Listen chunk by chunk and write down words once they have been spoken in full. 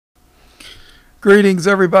Greetings,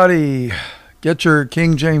 everybody. Get your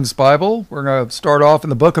King James Bible. We're going to start off in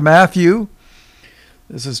the book of Matthew.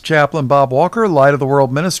 This is Chaplain Bob Walker, Light of the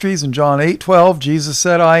World Ministries. In John 8:12, Jesus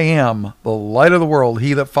said, I am the light of the world.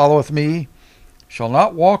 He that followeth me shall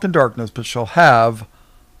not walk in darkness, but shall have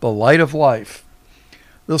the light of life.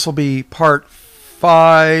 This will be part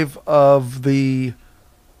 5 of the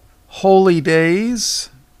holy days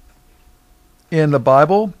in the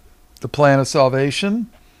Bible, the plan of salvation.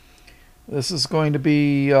 This is going to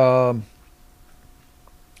be the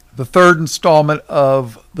third installment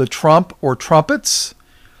of the Trumpets.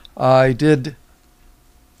 I did,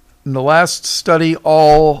 in the last study,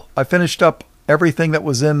 I finished up everything that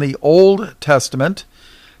was in the Old Testament.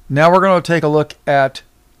 Now we're going to take a look at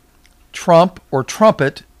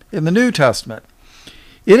trumpet in the New Testament.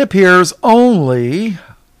 It appears only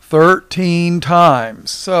 13 times.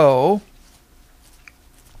 So,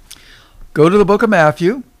 go to the book of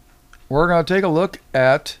Matthew. We're going to take a look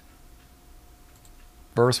at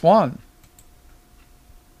verse 1.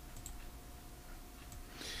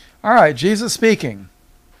 All right, Jesus speaking.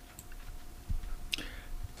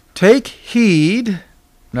 Take heed,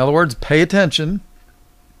 in other words, pay attention,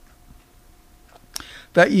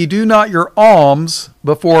 that ye do not your alms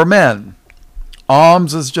before men.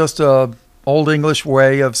 Alms is just an old English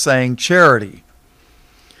way of saying charity.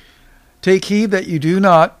 Take heed that you do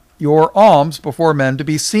not your alms before men to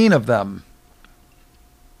be seen of them.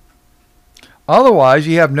 Otherwise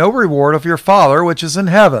ye have no reward of your Father which is in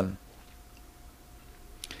heaven.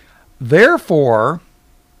 Therefore,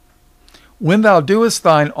 when thou doest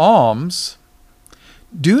thine alms,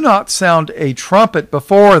 do not sound a trumpet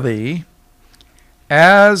before thee,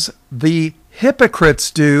 as the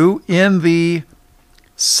hypocrites do in the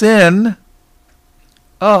sin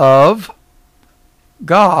of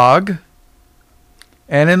Gog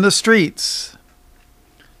and in the streets.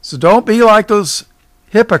 So don't be like those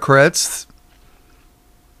hypocrites,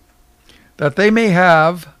 that they may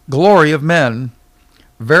have glory of men.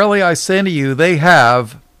 Verily I say unto you, they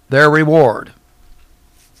have their reward.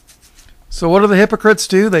 So what do the hypocrites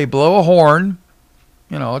do? They blow a horn,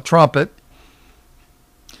 a trumpet.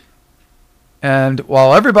 And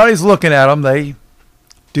while everybody's looking at them, they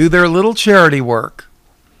do their little charity work.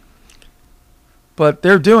 But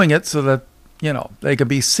they're doing it so that they could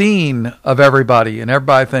be seen of everybody, and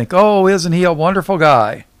everybody think, oh, isn't he a wonderful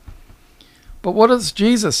guy? But what does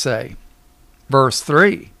Jesus say? Verse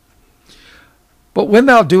 3. But when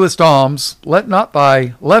thou doest alms, let not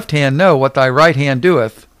thy left hand know what thy right hand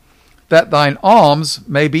doeth, that thine alms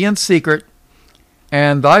may be in secret,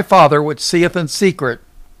 and thy Father which seeth in secret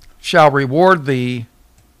shall reward thee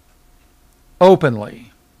openly.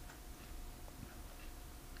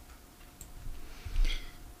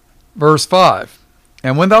 Verse 5.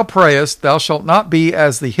 And when thou prayest, thou shalt not be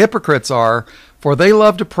as the hypocrites are, for they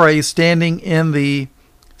love to pray standing in the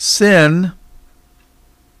sin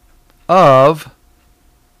of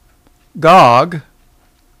Gog,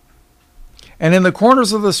 and in the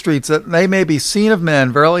corners of the streets, that they may be seen of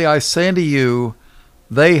men. Verily I say unto you,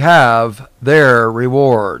 they have their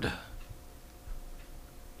reward.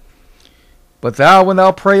 But thou, when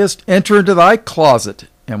thou prayest, enter into thy closet,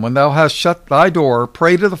 and when thou hast shut thy door,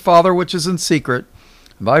 pray to the Father which is in secret,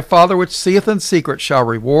 and thy Father which seeth in secret shall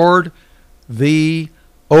reward thee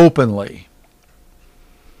openly.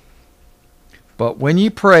 But when ye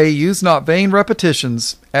pray, use not vain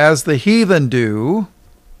repetitions, as the heathen do.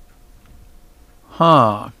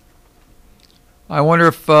 I wonder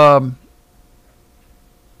if the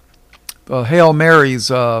Hail Marys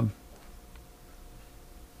or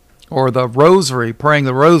the Rosary, praying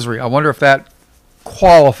the Rosary, I wonder if that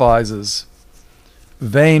qualifies as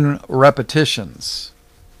vain repetitions.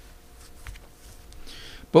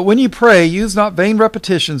 But when you pray, use not vain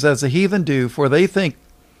repetitions as the heathen do, for they think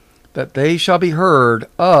that they shall be heard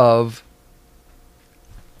of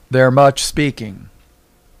their much speaking.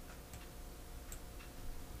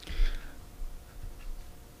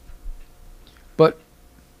 But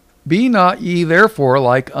be not ye therefore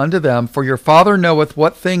like unto them, for your Father knoweth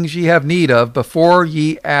what things ye have need of before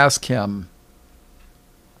ye ask him.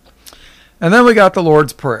 And then we got the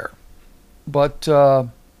Lord's Prayer. But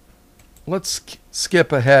let's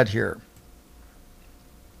skip ahead here.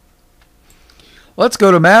 Let's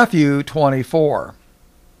go to Matthew 24.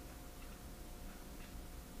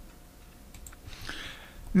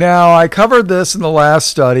 Now, I covered this in the last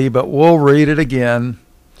study, but we'll read it again.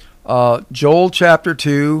 Joel chapter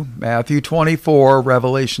 2, Matthew 24,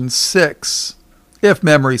 Revelation 6, if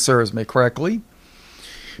memory serves me correctly.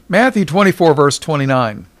 Matthew 24, verse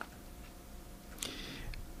 29.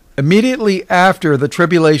 Immediately after the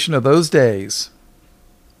tribulation of those days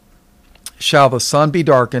shall the sun be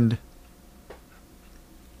darkened,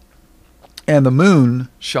 and the moon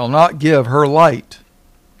shall not give her light.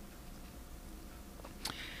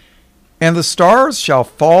 And the stars shall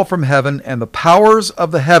fall from heaven, and the powers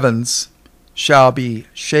of the heavens shall be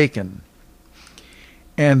shaken.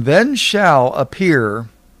 And then shall appear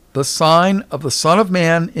the sign of the Son of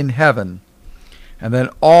Man in heaven, and then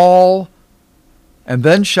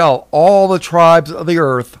shall all the tribes of the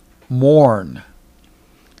earth mourn.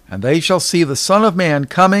 And they shall see the Son of Man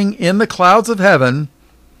coming in the clouds of heaven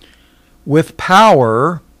with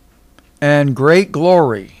power and great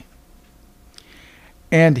glory.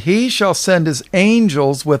 And he shall send his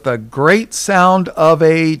angels with a great sound of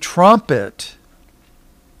a trumpet.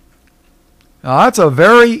 Now that's a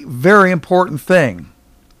very, very important thing.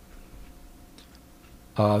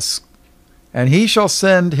 And he shall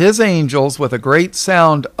send his angels with a great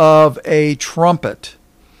sound of a trumpet.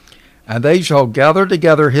 And they shall gather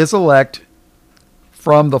together his elect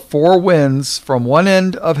from the four winds, from one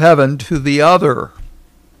end of heaven to the other.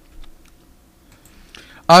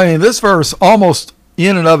 I mean, this verse almost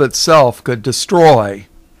in and of itself could destroy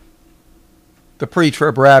the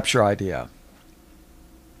pre-trib rapture idea.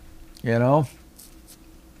 You know?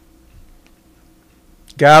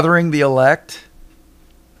 Gathering the elect.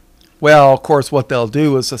 Well, of course, what they'll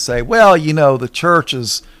do is to say, well, you know, the church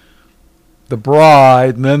is the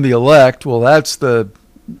bride and then the elect. Well, that's the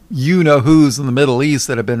you-know-who's in the Middle East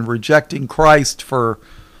that have been rejecting Christ for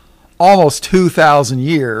almost 2,000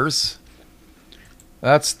 years.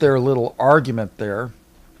 That's their little argument there.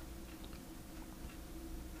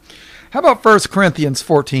 How about 1 Corinthians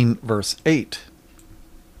 14, verse 8?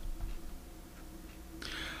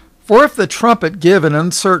 For if the trumpet give an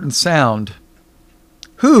uncertain sound,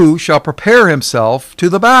 who shall prepare himself to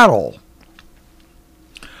the battle?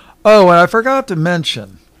 Oh, and I forgot to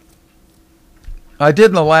mention, I did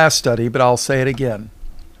in the last study, but I'll say it again.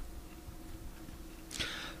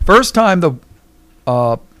 First time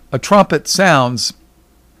a trumpet sounds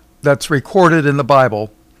that's recorded in the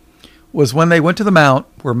Bible was when they went to the mount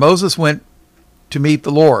where Moses went to meet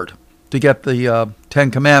the Lord to get the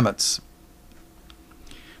 10 Commandments.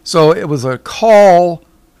 So it was a call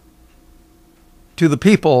to the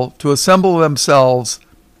people to assemble themselves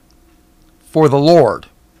for the Lord.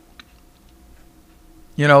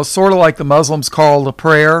 You know, sort of like the Muslims call to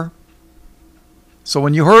prayer. So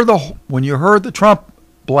when you heard the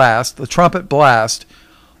trumpet blast,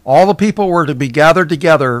 all the people were to be gathered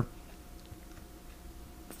together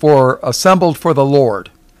assembled for the Lord.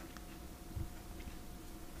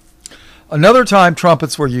 Another time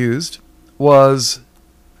trumpets were used was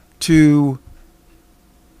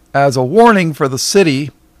as a warning for the city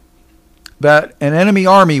that an enemy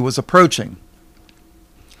army was approaching.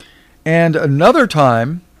 And another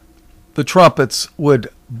time the trumpets would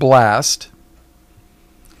blast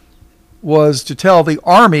was to tell the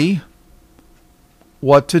army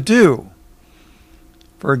what to do.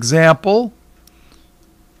 For example,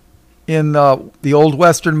 in the old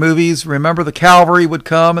Western movies, remember the cavalry would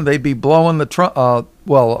come and they'd be blowing the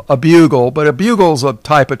a bugle, but a bugle's a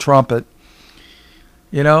type of trumpet,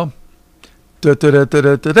 you know.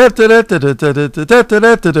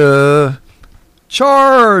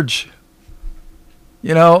 Charge!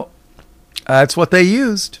 You know, that's what they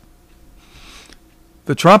used.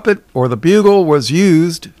 The trumpet or the bugle was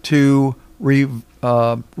used to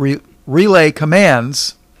relay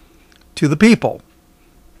commands to the people.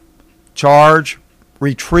 Charge,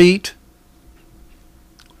 retreat.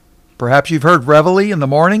 Perhaps you've heard reveille in the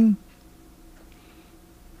morning,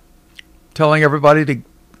 telling everybody to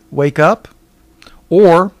wake up.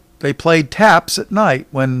 Or they played taps at night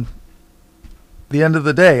when the end of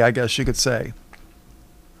the day, I guess you could say.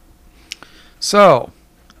 So,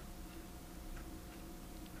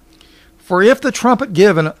 for if the trumpet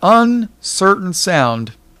give an uncertain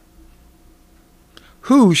sound,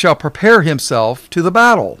 who shall prepare himself to the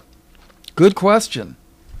battle? Good question.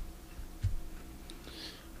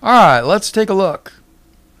 All right, let's take a look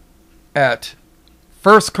at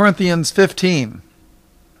 1 Corinthians 15.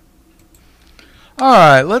 All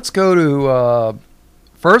right, let's go to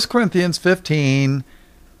 1 Corinthians 15,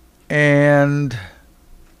 and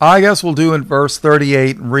I guess we'll do in verse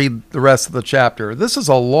 38 and read the rest of the chapter. This is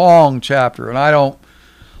a long chapter, and I don't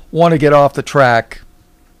want to get off the track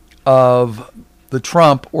of the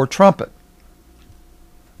trump or trumpet.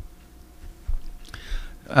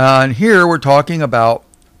 And here we're talking about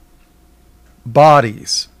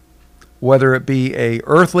bodies, whether it be a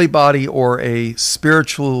earthly body or a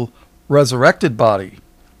spiritual resurrected body.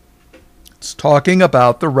 It's talking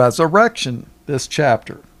about the resurrection, this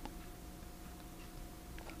chapter.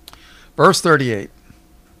 Verse 38.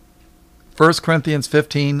 1 Corinthians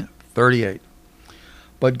 15:38.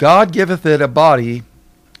 But God giveth it a body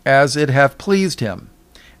as it hath pleased him,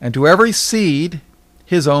 and to every seed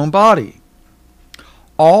his own body.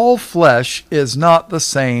 All flesh is not the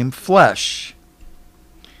same flesh,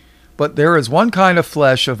 but there is one kind of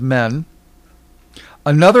flesh of men,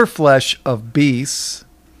 another flesh of beasts,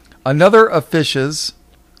 another of fishes,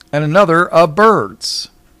 and another of birds.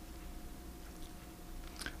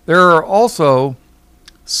 There are also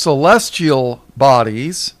celestial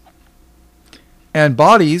bodies and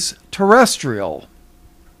bodies terrestrial.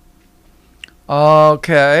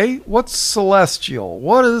 Okay, what's celestial?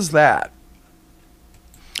 What is that?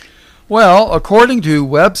 Well, according to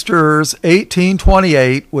Webster's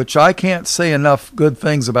 1828, which I can't say enough good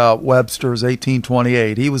things about Webster's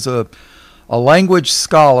 1828, he was a language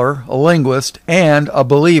scholar, a linguist, and a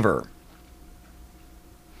believer.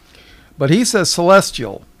 But he says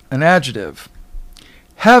celestial, an adjective,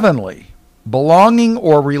 heavenly, belonging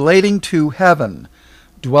or relating to heaven,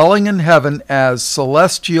 dwelling in heaven as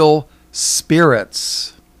celestial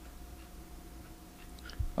spirits.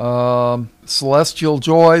 Celestial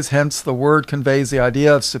joys, hence the word conveys the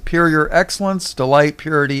idea of superior excellence, delight,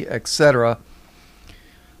 purity, etc.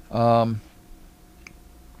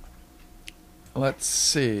 Let's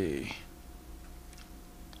see.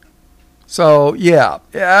 So, yeah,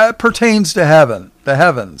 it pertains to heaven, the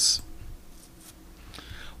heavens.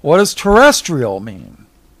 What does terrestrial mean?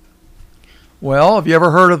 Well, have you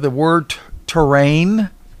ever heard of the word terrain?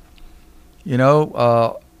 You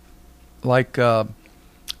know,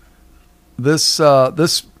 this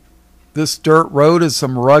dirt road is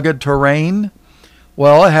some rugged terrain.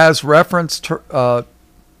 Well, it has reference to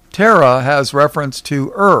terra has reference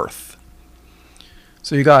to earth.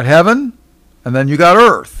 So you got heaven, and then you got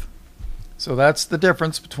earth. So that's the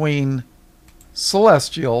difference between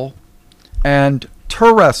celestial and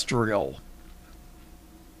terrestrial.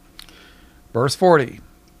 Verse 40.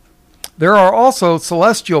 There are also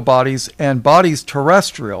celestial bodies and bodies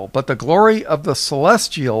terrestrial, but the glory of the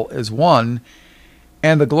celestial is one,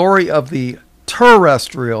 and the glory of the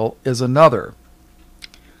terrestrial is another.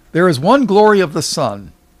 There is one glory of the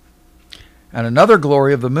sun, and another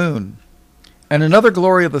glory of the moon, and another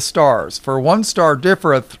glory of the stars, for one star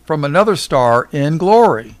differeth from another star in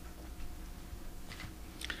glory.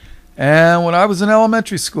 And when I was in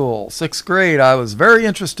elementary school, 6th grade, I was very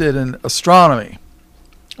interested in astronomy.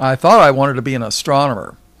 I thought I wanted to be an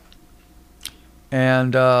astronomer,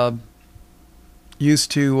 and used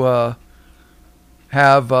to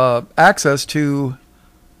have access to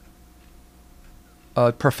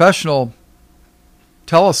a professional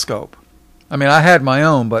telescope. I mean, I had my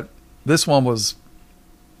own, but this one was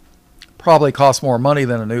probably cost more money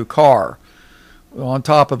than a new car. On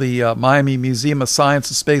top of the Miami Museum of Science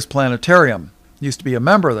and Space Planetarium. Used to be a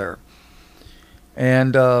member there.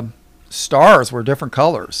 And stars were different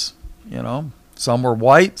colors, you know. Some were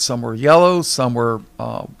white, some were yellow, some were,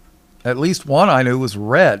 at least one I knew was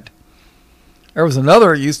red. There was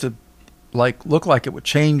another that used to look like it was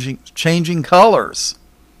changing colors.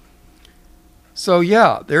 So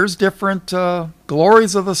yeah, there's different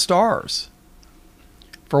glories of the stars.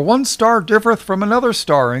 For one star differeth from another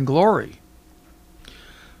star in glory.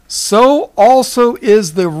 So also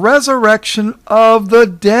is the resurrection of the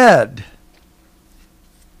dead.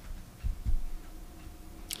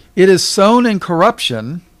 It is sown in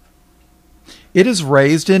corruption. It is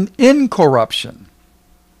raised in incorruption.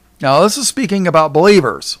 Now, this is speaking about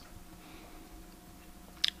believers.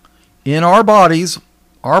 In our bodies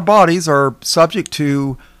are subject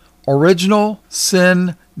to original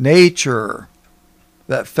sin nature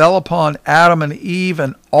that fell upon Adam and Eve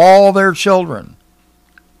and all their children.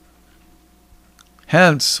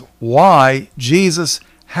 Hence, why Jesus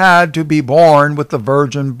had to be born with the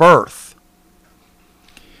virgin birth.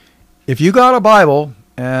 If you got a Bible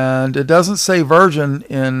and it doesn't say virgin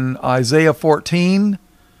in Isaiah 14,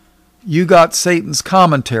 you got Satan's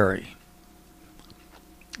commentary.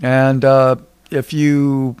 And if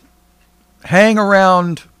you hang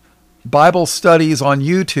around Bible studies on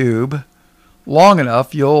YouTube long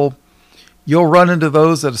enough, you'll run into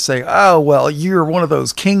those that say, oh, well, you're one of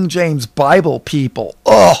those King James Bible people.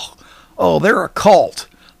 Oh, they're a cult.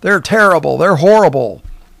 They're terrible. They're horrible.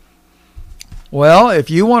 Well, if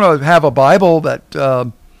you want to have a Bible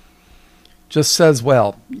that just says,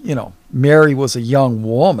 well, you know, Mary was a young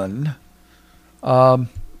woman. There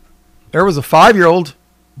was a 5-year-old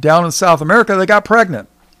down in South America that got pregnant.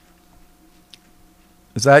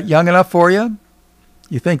 Is that young enough for you?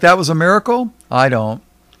 You think that was a miracle? I don't.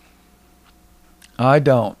 I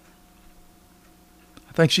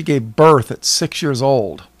think she gave birth at 6 years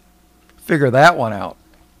old. Figure that one out.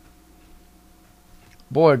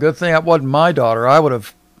 Boy, good thing that wasn't my daughter.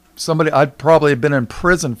 I'd probably have been in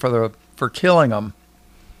prison for killing them.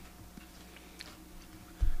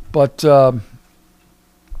 But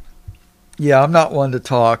yeah, I'm not one to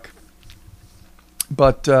talk.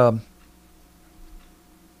 But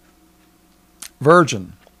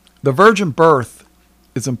virgin. The virgin birth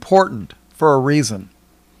is important for a reason,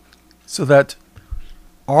 so that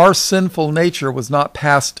our sinful nature was not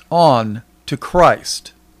passed on to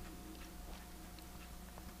Christ.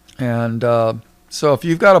 And so if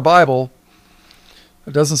you've got a Bible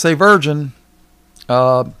that doesn't say virgin,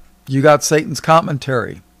 you got Satan's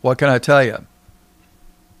commentary. What can I tell you?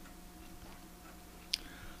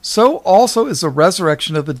 So also is the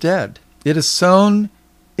resurrection of the dead. It is sown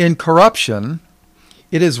in corruption.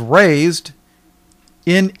 It is raised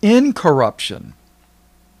in incorruption.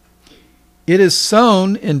 It is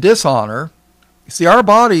sown in dishonor. You see, our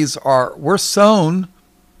bodies we're sown,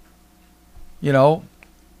 if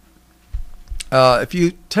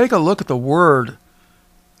you take a look at the word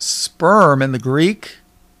sperm in the Greek,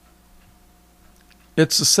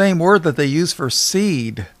 it's the same word that they use for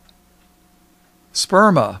seed.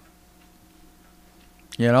 Sperma.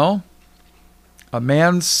 A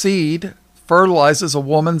man's seed fertilizes a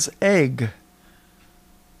woman's egg.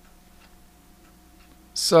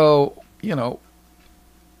 So, the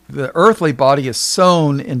earthly body is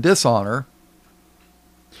sown in dishonor.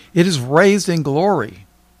 It is raised in glory.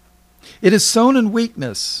 It is sown in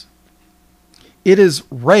weakness. It is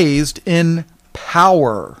raised in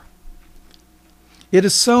power. It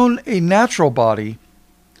is sown a natural body.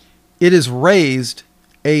 It is raised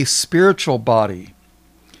a spiritual body.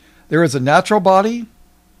 There is a natural body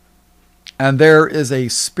and there is a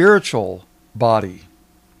spiritual body.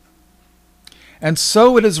 And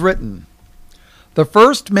so it is written, the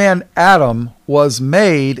first man, Adam, was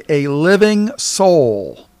made a living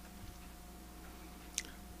soul.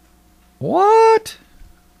 What?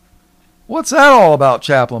 What's that all about,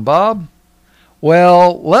 Chaplain Bob?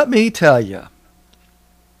 Well, let me tell you.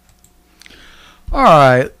 All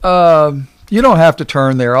right, you don't have to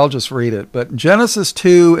turn there. I'll just read it. But Genesis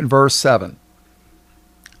 2 and verse 7.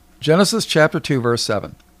 Genesis chapter 2, verse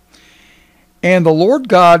 7. And the Lord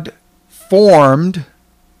God formed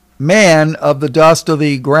man of the dust of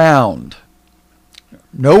the ground.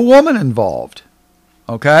 No woman involved.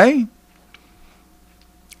 Okay?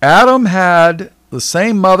 Adam had the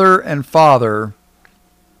same mother and father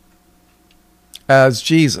as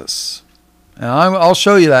Jesus. And I'll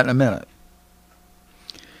show you that in a minute.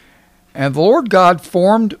 And the Lord God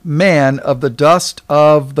formed man of the dust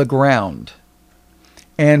of the ground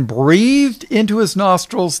and breathed into his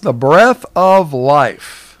nostrils the breath of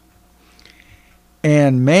life.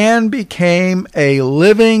 And man became a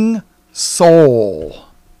living soul.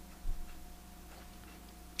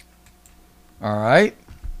 All right.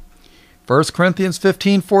 1 Corinthians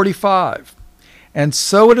 15:45. And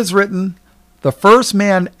so it is written, the first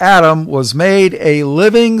man, Adam, was made a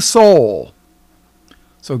living soul.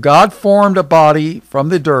 So God formed a body from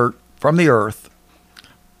the dirt, from the earth,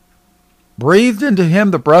 breathed into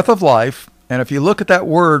him the breath of life. And if you look at that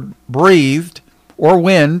word breathed or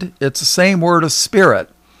wind, it's the same word as spirit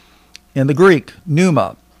in the Greek,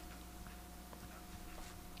 pneuma.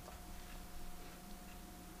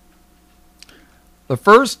 The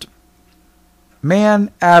first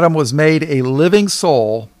man, Adam, was made a living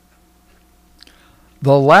soul.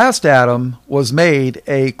 The last Adam was made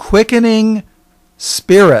a quickening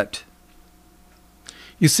spirit.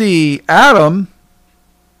 You see, Adam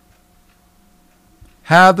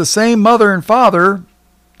had the same mother and father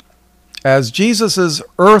as Jesus'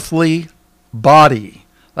 earthly body.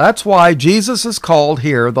 That's why Jesus is called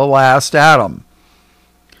here the last Adam.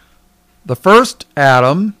 The first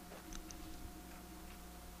Adam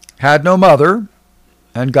had no mother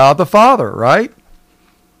and God the Father, right?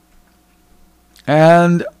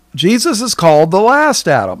 And Jesus is called the last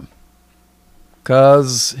Adam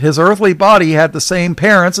because his earthly body had the same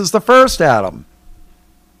parents as the first Adam.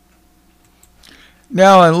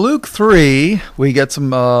 Now in Luke 3, we get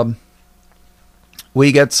some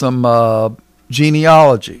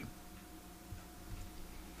genealogy.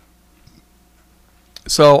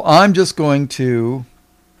 So I'm just going to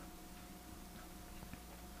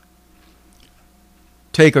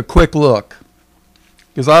take a quick look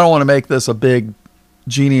because I don't want to make this a big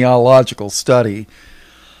genealogical study.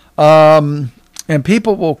 And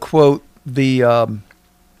people will quote the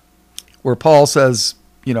where Paul says,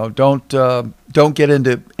 don't get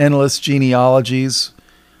into endless genealogies,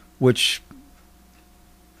 which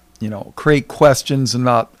create questions and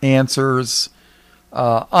not answers.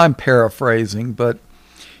 I'm paraphrasing, but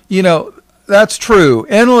That's true.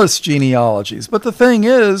 Endless genealogies. But the thing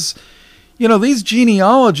is, these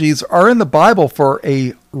genealogies are in the Bible for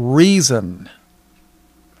a reason.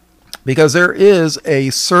 Because there is a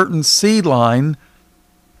certain seed line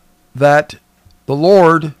that the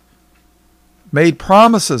Lord made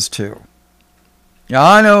promises to. Yeah,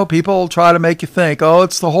 I know people try to make you think, oh,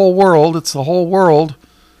 it's the whole world. It's the whole world.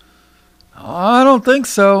 I don't think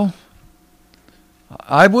so.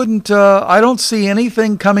 I don't see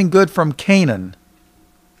anything coming good from Canaan.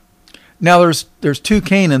 Now, there's two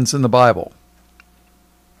Canaans in the Bible.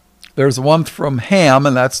 There's one from Ham,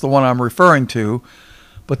 and that's the one I'm referring to.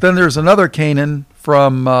 But then there's another Canaan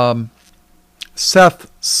from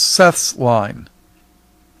Seth's line.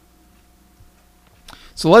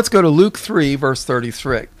 So let's go to Luke 3, verse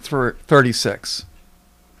 36.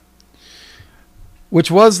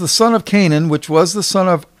 Which was the son of Canaan, which was the son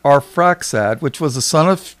of Arphaxad, which was the son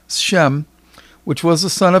of Shem, which was the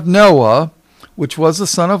son of Noah, which was the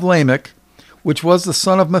son of Lamech, which was the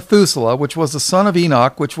son of Methuselah, which was the son of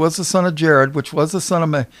Enoch, which was the son of Jared, which was the son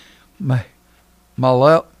of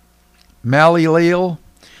Malileel,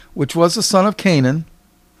 which was the son of Canaan,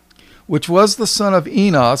 which was the son of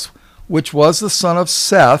Enos, which was the son of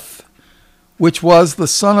Seth, which was the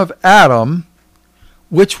son of Adam,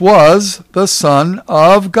 which was the Son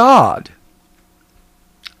of God.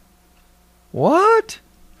 What?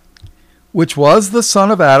 Which was the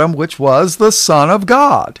son of Adam, which was the Son of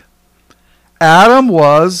God. Adam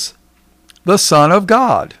was the Son of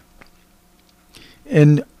God.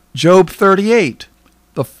 In Job 38,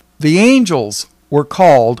 the angels were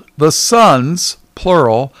called the sons,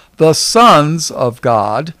 plural, the sons of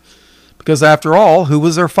God, because after all, who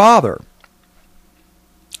was their father?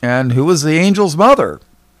 And who was the angel's mother?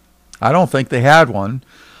 I don't think they had one.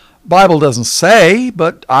 Bible doesn't say,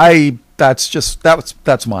 but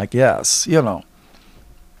that's my guess,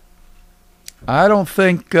 I don't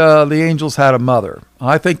think the angels had a mother.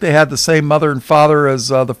 I think they had the same mother and father as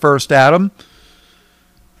the first Adam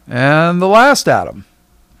and the last Adam.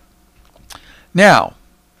 Now,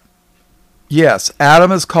 yes,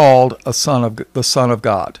 Adam is called the Son of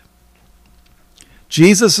God.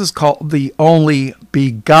 Jesus is called the only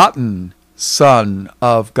begotten Son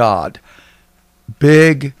of God.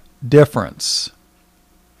 Big difference.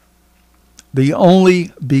 The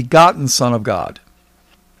only begotten Son of God.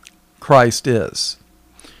 Christ is.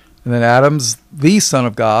 And then Adam's the Son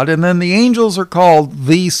of God. And then the angels are called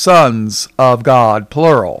the sons of God,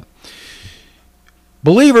 plural.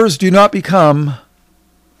 Believers do not become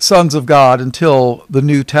sons of God until the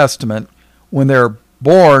New Testament, when they're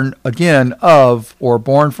born again of, or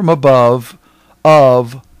born from above,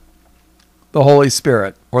 of the Holy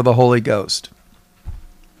Spirit or the Holy Ghost.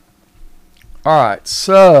 All right,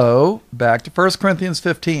 so back to 1 Corinthians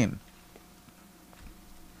 15.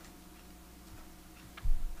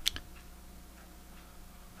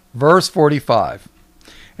 Verse 45.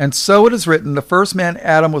 And so it is written, the first man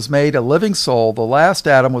Adam was made a living soul, the last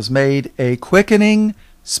Adam was made a quickening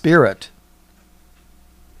spirit.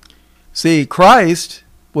 See, Christ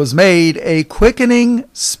was made a quickening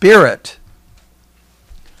spirit.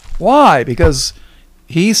 Why? Because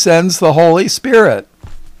he sends the Holy Spirit.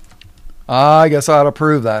 I guess I ought to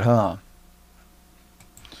prove that, huh?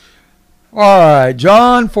 All right,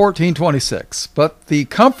 John 14:26. But the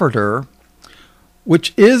Comforter,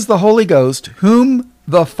 which is the Holy Ghost, whom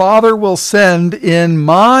the Father will send in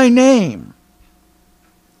my name,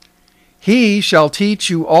 he shall teach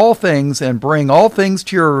you all things and bring all things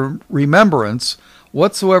to your remembrance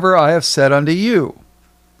whatsoever I have said unto you.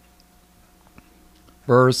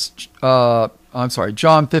 John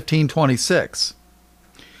 15:26.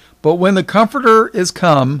 But when the Comforter is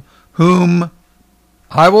come, whom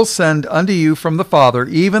I will send unto you from the Father,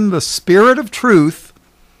 even the Spirit of truth,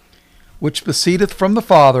 which proceedeth from the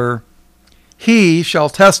Father, he shall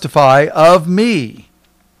testify of me.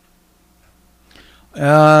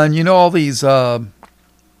 And all these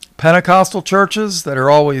Pentecostal churches that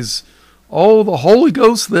are always, oh, the Holy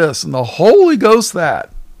Ghost this and the Holy Ghost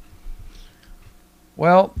that.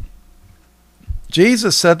 Well,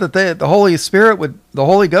 Jesus said that the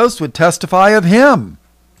Holy Ghost would testify of him.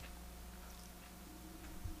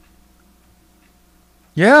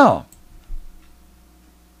 Yeah.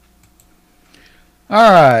 All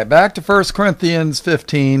right, back to 1 Corinthians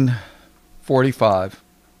 15:45.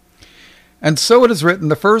 And so it is written,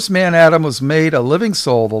 the first man Adam was made a living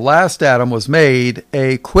soul, the last Adam was made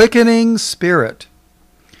a quickening spirit.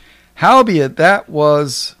 Howbeit that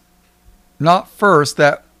was not first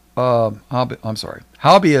that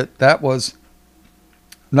howbeit that was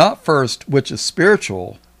not first which is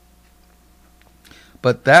spiritual,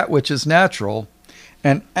 but that which is natural,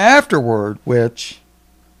 and afterward which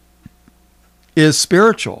is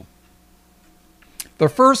spiritual. The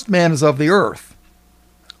first man is of the earth,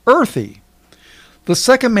 earthy. The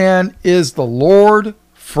second man is the Lord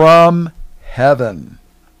from heaven.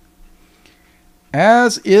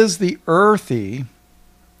 As is the earthy,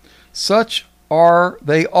 such are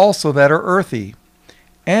they also that are earthy.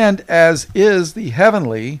 And as is the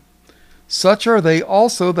heavenly, such are they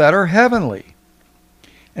also that are heavenly.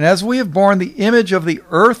 And as we have borne the image of the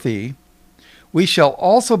earthy, we shall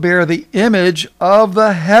also bear the image of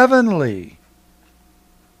the heavenly.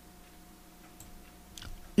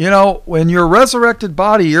 You know, when your resurrected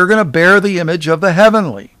body, you're going to bear the image of the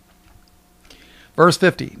heavenly. Verse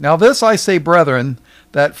 50, now this I say, brethren,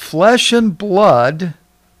 that flesh and blood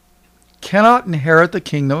cannot inherit the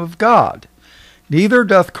kingdom of God, neither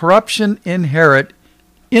doth corruption inherit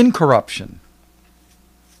incorruption.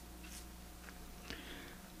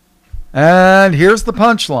 And here's the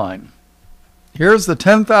punchline. Here's the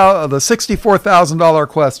 $64,000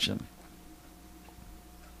 question.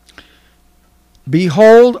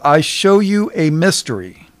 Behold, I show you a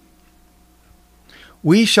mystery.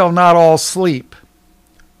 We shall not all sleep,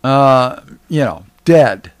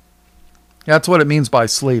 dead. That's what it means by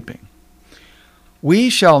sleeping. We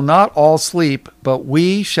shall not all sleep, but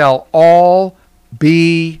we shall all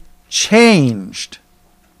be changed.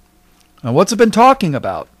 Now, what's it been talking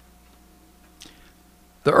about?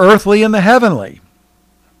 The earthly and the heavenly,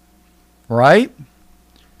 right?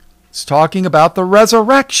 It's talking about the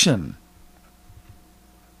resurrection.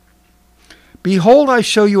 Behold, I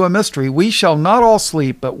show you a mystery. We shall not all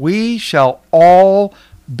sleep, but we shall all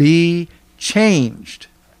be changed.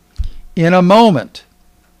 In a moment,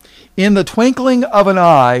 in the twinkling of an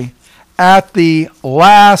eye, at the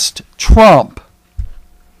last trump.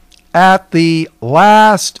 At the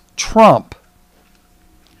last trump.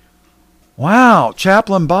 Wow,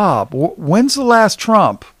 Chaplain Bob, when's the last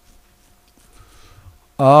trump?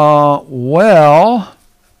 Well,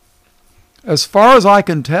 as far as I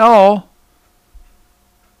can tell,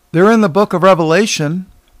 they're in the book of Revelation.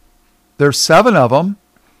 There's 7 of them.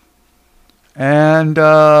 And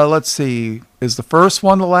let's see. Is the first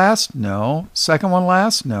one the last? No. Second one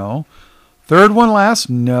last? No. Third one last?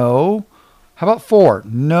 No. How about 4?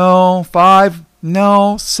 No. 5?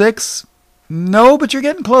 No. 6? No, but you're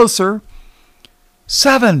getting closer.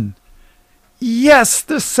 7. Yes,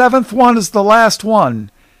 the 7th one is the last one.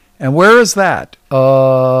 And where is that?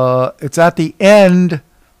 It's at the end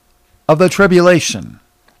of the tribulation.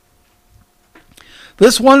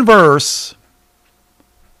 This one verse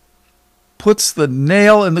puts the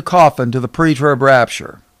nail in the coffin to the pre-trib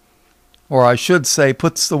rapture. Or I should say,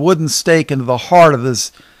 puts the wooden stake into the heart of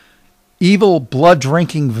this evil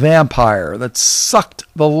blood-drinking vampire that sucked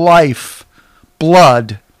the life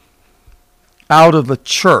blood out of the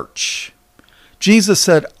church. Jesus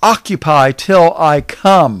said, occupy till I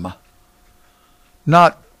come.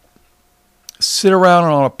 Not sit around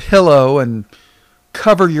on a pillow and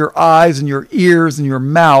cover your eyes and your ears and your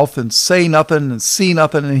mouth and say nothing and see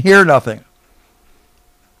nothing and hear nothing.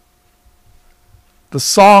 The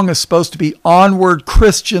song is supposed to be onward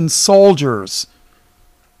Christian soldiers,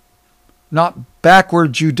 not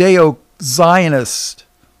backward Judeo-Zionist.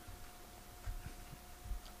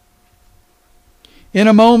 In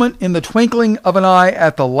a moment, in the twinkling of an eye,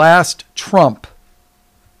 at the last trump.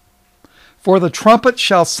 For the trumpet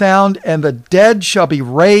shall sound, and the dead shall be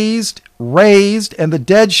raised, and the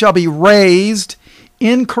dead shall be raised,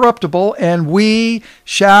 incorruptible, and we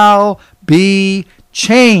shall be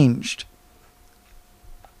changed.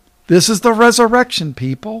 This is the resurrection,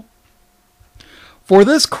 people. For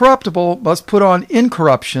this corruptible must put on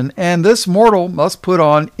incorruption, and this mortal must put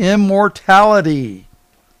on immortality.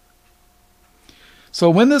 So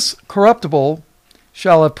when this corruptible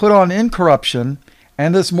shall have put on incorruption,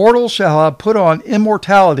 and this mortal shall have put on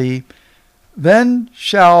immortality, then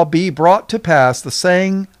shall be brought to pass the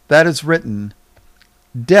saying that is written,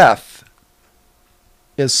 death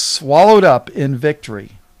is swallowed up in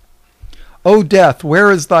victory. O death, where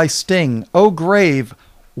is thy sting? O grave,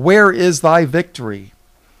 where is thy victory?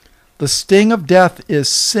 The sting of death is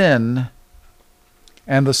sin,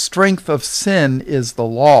 and the strength of sin is the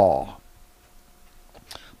law.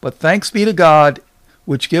 But thanks be to God,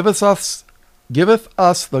 which giveth us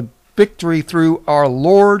the victory through our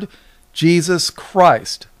Lord Jesus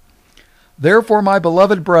Christ. Therefore, my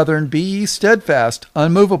beloved brethren, be ye steadfast,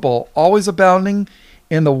 unmovable, always abounding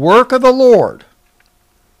in the work of the Lord.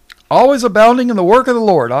 Always abounding in the work of the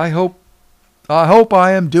Lord. I hope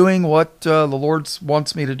I am doing what the Lord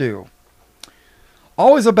wants me to do.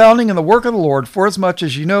 Always abounding in the work of the Lord, forasmuch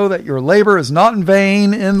as you know that your labor is not in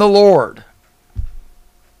vain in the Lord.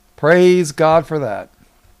 Praise God for that.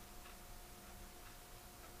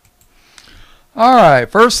 All right,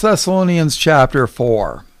 1 Thessalonians chapter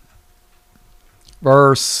 4.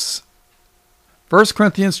 1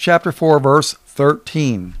 Corinthians chapter 4, verse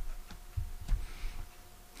 13.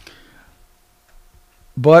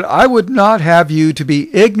 But I would not have you to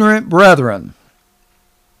be ignorant, brethren.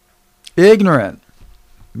 Ignorant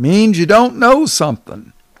means you don't know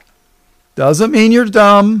something. Doesn't mean you're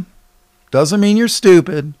dumb. Doesn't mean you're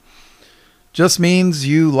stupid. Just means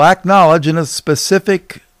you lack knowledge in a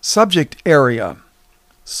specific subject area.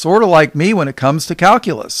 Sort of like me when it comes to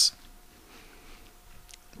calculus,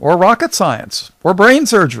 or rocket science, or brain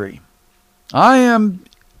surgery. I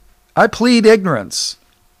plead ignorance.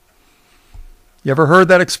 You ever heard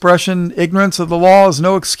that expression, ignorance of the law is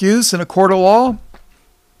no excuse in a court of law?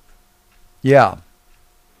 Yeah.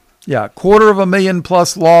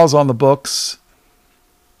 250,000+ laws on the books.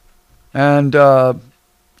 And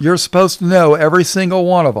you're supposed to know every single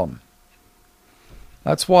one of them.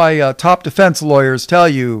 That's why top defense lawyers tell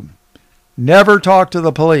you, never talk to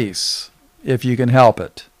the police if you can help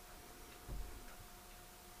it.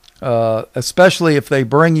 Especially if they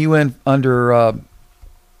bring you in under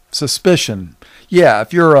suspicion. Yeah,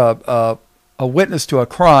 if you're a witness to a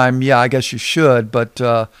crime, yeah, I guess you should. But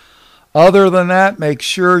other than that, make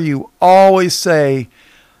sure you always say,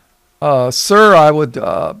 sir, I would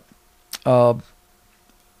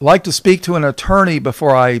like to speak to an attorney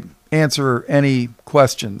before I answer any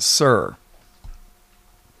questions, sir.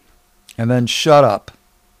 And then shut up.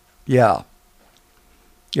 Yeah,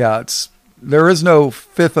 there is no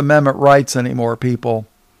Fifth Amendment rights anymore, people.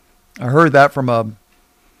 I heard that from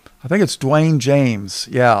I think it's Dwayne James.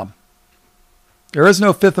 Yeah. There is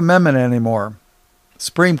no Fifth Amendment anymore. The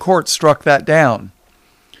Supreme Court struck that down.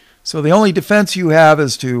 So the only defense you have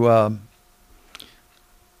is to,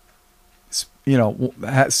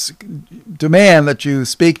 demand that you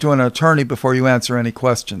speak to an attorney before you answer any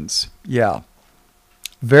questions. Yeah.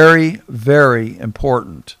 Very, very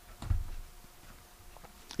important.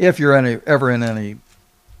 If you're ever in any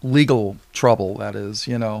legal trouble, that is,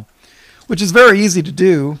 which is very easy to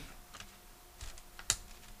do.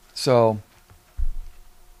 So,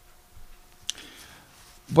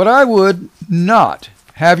 but I would not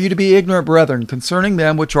have you to be ignorant, brethren, concerning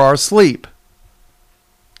them which are asleep.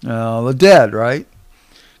 The dead, right?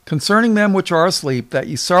 Concerning them which are asleep, that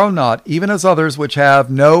ye sorrow not, even as others which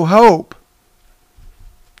have no hope.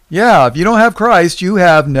 Yeah, if you don't have Christ, you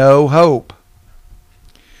have no hope.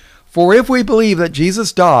 For if we believe that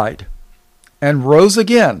Jesus died and rose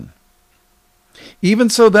again, even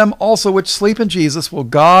so them also which sleep in Jesus will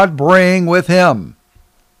God bring with him.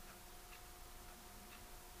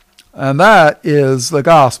 And that is the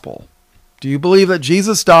gospel. Do you believe that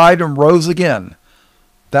Jesus died and rose again?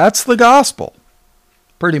 That's the gospel,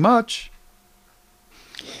 pretty much.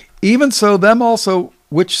 Even so them also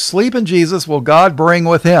which sleep in Jesus will God bring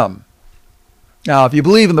with him. Now, if you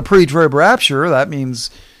believe in the pre-trib rapture, that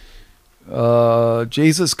means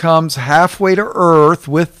Jesus comes halfway to earth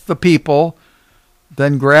with the people,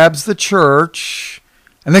 then grabs the church,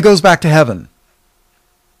 and then goes back to heaven.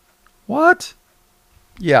 What?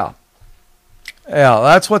 Yeah,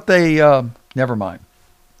 that's what they, never mind.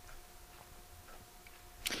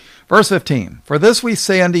 Verse 15, for this we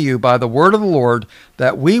say unto you by the word of the Lord,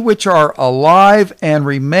 that we which are alive and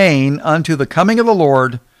remain unto the coming of the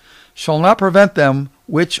Lord shall not prevent them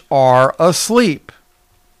which are asleep.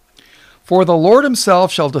 For the Lord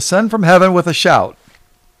himself shall descend from heaven with a shout.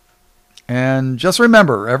 And just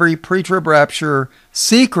remember, every pre-trib rapture,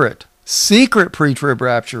 secret pre-trib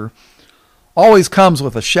rapture, always comes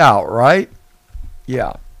with a shout, right?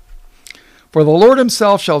 Yeah. For the Lord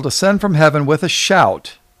himself shall descend from heaven with a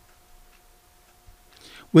shout,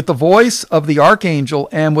 with the voice of the archangel,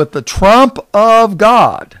 and with the trump of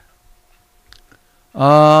God.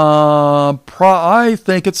 I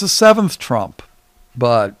think it's the seventh trump,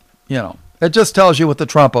 but, it just tells you with the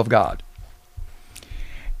trump of God.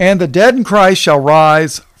 And the dead in Christ shall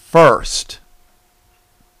rise first.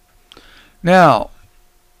 Now,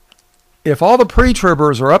 if all the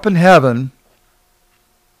pre-tribbers are up in heaven,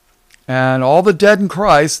 and all the dead in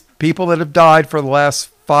Christ, people that have died for the last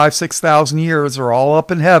 5,000-6,000 years, are all up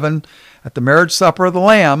in heaven at the marriage supper of the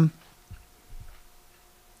Lamb,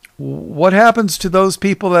 what happens to those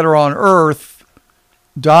people that are on earth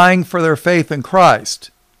dying for their faith in Christ?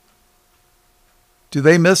 Do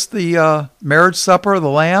they miss the marriage supper of the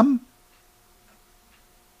Lamb?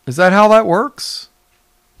 Is that how that works?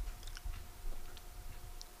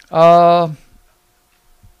 The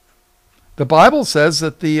Bible says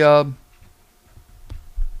that the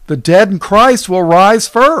dead in Christ will rise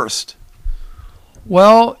first.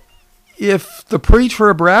 Well, if the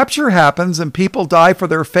pre-trib rapture happens and people die for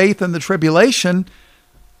their faith in the tribulation,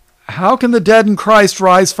 how can the dead in Christ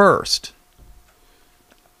rise first?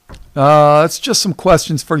 It's just some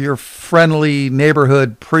questions for your friendly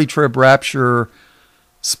neighborhood pre-trib rapture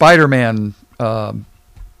Spider-Man.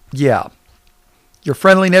 Yeah. Your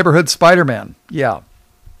friendly neighborhood Spider-Man. Yeah.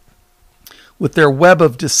 With their web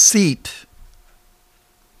of deceit.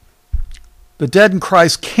 The dead in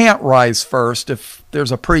Christ can't rise first if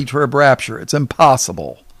there's a pre-trib rapture. It's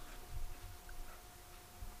impossible.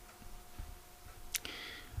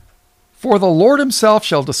 For the Lord himself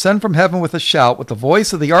shall descend from heaven with a shout, with the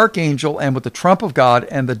voice of the archangel, and with the trump of God,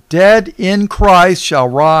 and the dead in Christ shall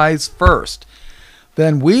rise first.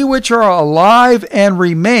 Then we which are alive and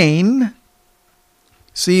remain,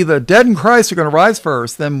 see, the dead in Christ are going to rise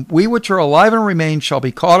first. Then we which are alive and remain shall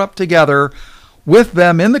be caught up together with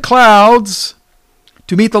them in the clouds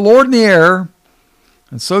to meet the Lord in the air,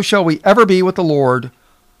 and so shall we ever be with the Lord.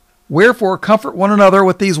 Wherefore comfort one another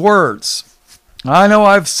with these words. I know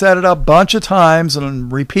I've said it a bunch of times and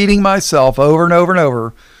I'm repeating myself over and over and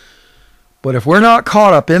over, but if we're not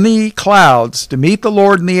caught up in the clouds to meet the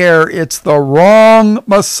Lord in the air, it's the wrong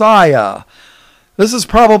Messiah. This is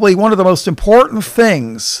probably one of the most important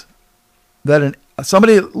things that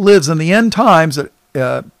somebody that lives in the end times,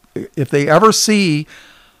 if they ever see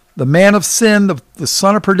the man of sin, the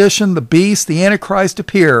son of perdition, the beast, the Antichrist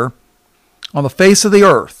appear on the face of the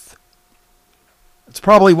earth, it's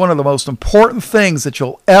probably one of the most important things that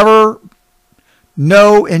you'll ever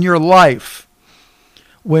know in your life.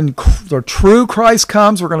 When the true Christ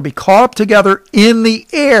comes, we're going to be caught up together in the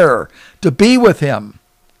air to be with him.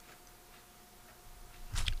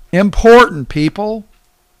 Important, people.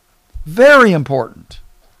 Very important.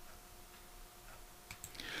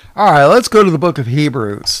 All right, let's go to the book of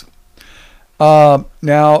Hebrews.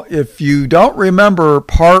 Now, if you don't remember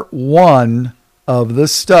part 1 of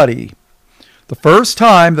this study, the first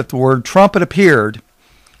time that the word trumpet appeared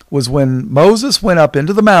was when Moses went up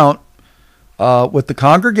into the mount with the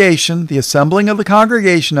congregation, the assembling of the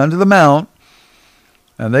congregation under the mount,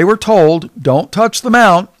 and they were told, don't touch the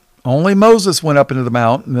mount. Only Moses went up into the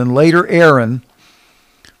mount, and then later Aaron,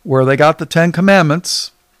 where they got the 10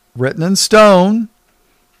 Commandments written in stone.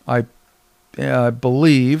 I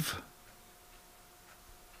believe.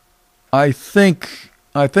 I think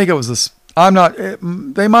it was this.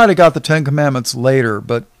 They might have got the 10 Commandments later,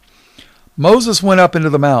 but Moses went up into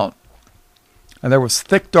the mount, and there was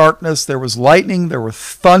thick darkness, there was lightning, there was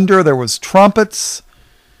thunder, there was trumpets.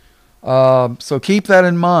 So keep that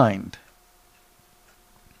in mind.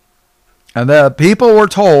 And the people were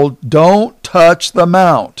told, don't touch the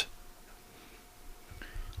mount.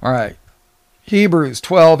 All right. Hebrews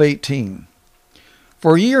 12:18.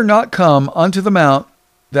 For ye are not come unto the mount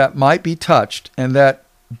that might be touched, and that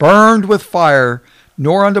burned with fire,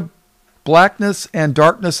 nor unto blackness and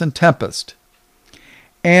darkness and tempest,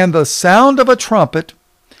 and the sound of a trumpet,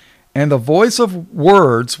 and the voice of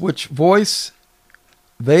words, which voice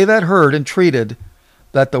they that heard entreated,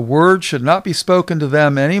 that the word should not be spoken to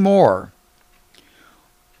them any more.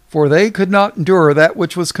 For they could not endure that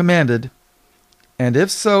which was commanded. And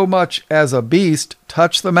if so much as a beast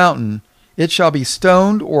touch the mountain, it shall be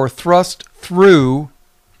stoned or thrust through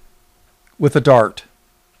with a dart.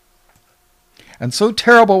 And so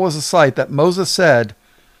terrible was the sight that Moses said,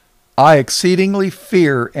 I exceedingly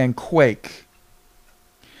fear and quake.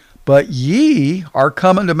 But ye are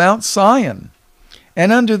come unto Mount Sion,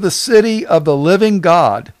 and unto the city of the living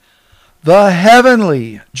God, the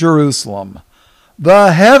heavenly Jerusalem,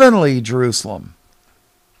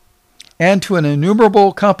 and to an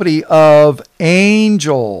innumerable company of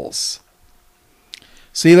angels.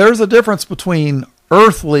 See, there's a difference between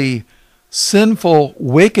earthly, sinful,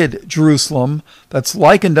 wicked Jerusalem that's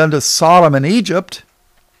likened unto Sodom and Egypt,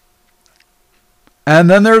 and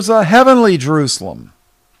then there's a heavenly Jerusalem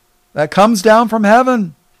that comes down from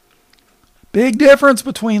heaven. Big difference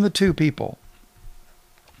between the two people.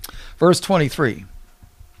 Verse 23.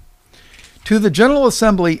 To the general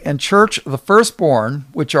assembly and church of the firstborn,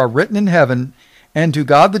 which are written in heaven, and to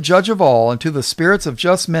God the judge of all, and to the spirits of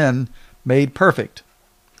just men made perfect,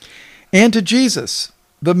 and to Jesus,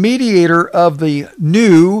 the mediator of the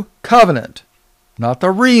new covenant, not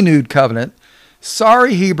the renewed covenant.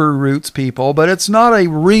 Sorry, Hebrew roots people, but it's not a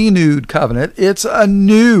renewed covenant. It's a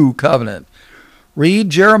new covenant. Read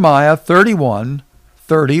Jeremiah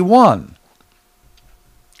 31:31.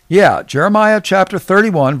 Yeah, Jeremiah chapter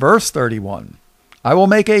 31, verse 31. I will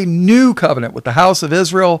make a new covenant with the house of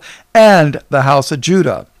Israel and the house of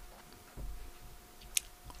Judah.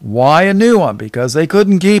 Why a new one? Because they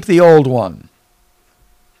couldn't keep the old one.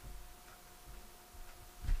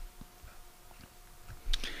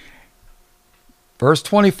 Verse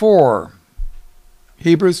 24,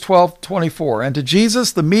 Hebrews 12:24. And to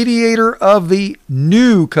Jesus, the mediator of the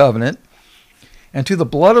new covenant, and to the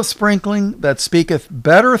blood of sprinkling that speaketh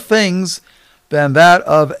better things than that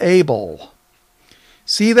of Abel.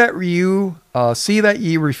 See that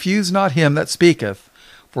ye refuse not him that speaketh,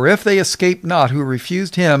 for if they escape not who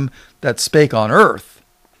refused him that spake on earth,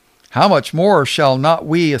 how much more shall not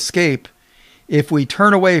we escape if we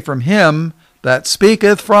turn away from him that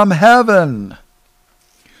speaketh from heaven?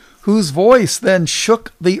 Whose voice then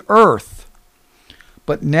shook the earth.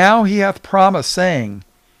 But now he hath promised, saying,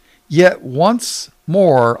 Yet once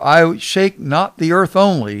more I shake not the earth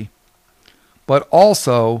only, but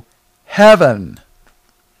also heaven.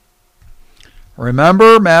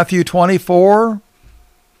 Remember Matthew 24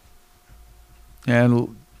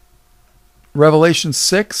 and Revelation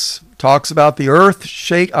 6 talks about the earth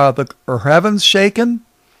or heavens shaken.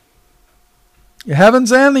 The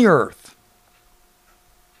heavens and the earth.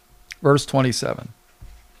 Verse 27.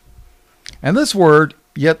 And this word,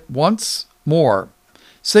 yet once more,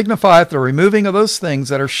 signifieth the removing of those things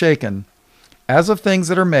that are shaken, as of things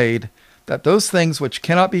that are made, that those things which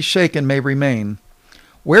cannot be shaken may remain.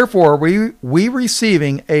 Wherefore we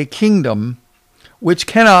receiving a kingdom which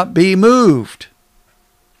cannot be moved.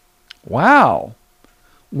 Wow.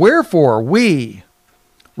 Wherefore we,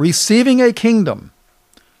 receiving a kingdom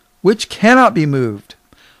which cannot be moved,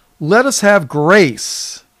 let us have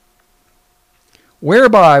grace,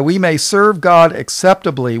 whereby we may serve God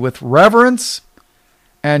acceptably with reverence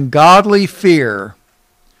and godly fear.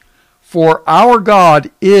 For our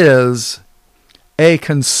God is a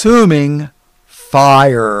consuming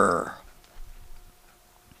fire.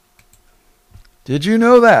 Did you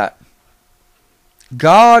know that?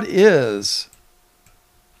 God is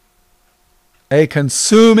a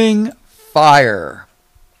consuming fire.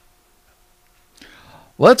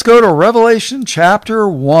 Let's go to Revelation chapter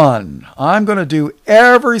 1. I'm going to do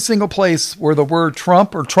every single place where the word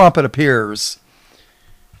trump or trumpet appears.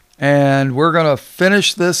 And we're going to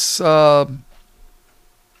finish this. Well,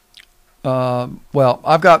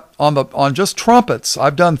 I've got on just trumpets,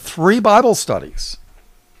 I've done 3 Bible studies.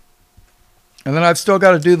 And then I've still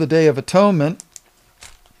got to do the Day of Atonement.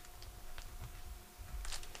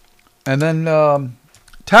 And then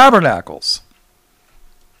tabernacles.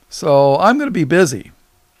 So I'm going to be busy.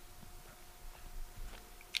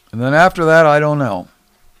 And then after that, I don't know.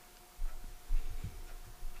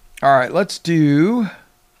 All right, let's do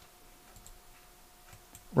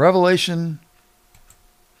Revelation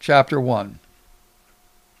chapter 1.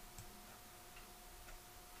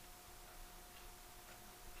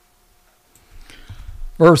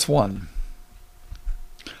 Verse 1.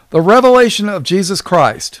 The revelation of Jesus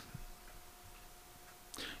Christ.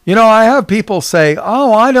 You know, I have people say,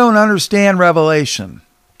 oh, I don't understand Revelation.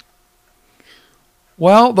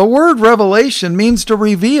 Well, the word revelation means to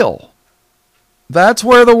reveal. That's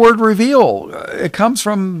where the word reveal, it comes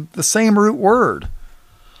from the same root word.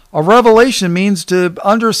 A revelation means to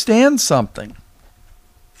understand something.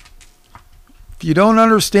 If you don't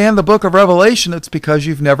understand the book of Revelation, it's because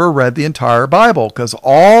you've never read the entire Bible, because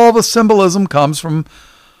all the symbolism comes from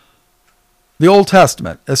the Old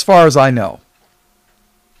Testament, as far as I know.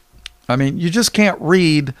 I mean, you just can't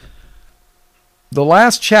read the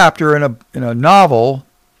last chapter in a novel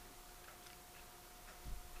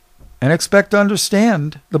and expect to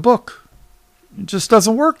understand the book. It just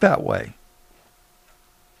doesn't work that way.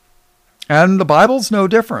 And the Bible's no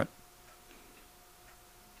different.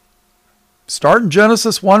 Start in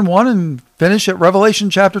Genesis 1:1 and finish at Revelation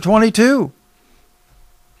chapter 22.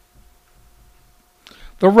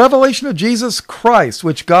 The revelation of Jesus Christ,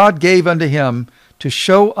 which God gave unto him to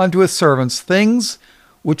show unto his servants things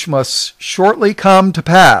which must shortly come to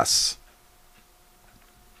pass.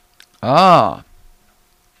 Well,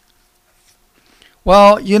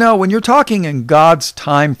 you know, when you're talking in God's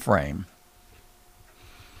time frame,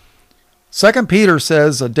 2 Peter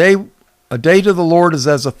says a day to the Lord is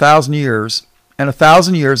as 1,000 years, and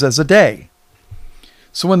 1,000 years as a day.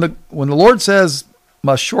 So when the Lord says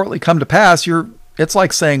must shortly come to pass, it's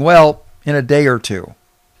like saying, well, in a day or two.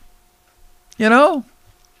 You know?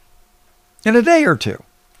 In a day or two.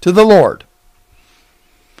 To the Lord.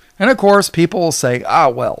 And of course, people will say,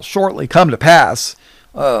 well, shortly come to pass.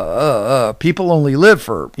 People only live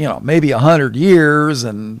for, maybe 100 years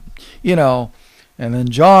and then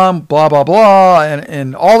John, blah, blah, blah.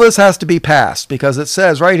 And all this has to be passed because it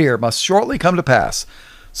says right here, must shortly come to pass.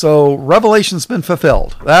 So Revelation's been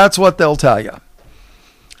fulfilled. That's what they'll tell you.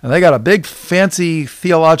 And they got a big fancy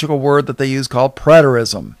theological word that they use called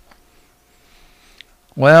preterism.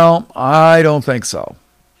 Well, I don't think so.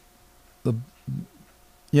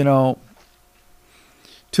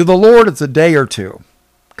 To the Lord, it's a day or two.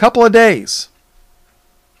 A couple of days.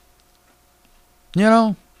 You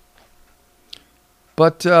know?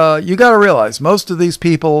 But you got to realize, most of these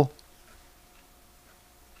people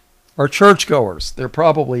are churchgoers. They're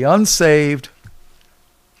probably unsaved,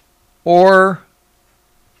 or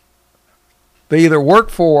they either work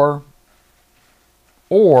for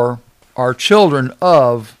or are children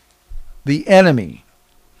of the enemy.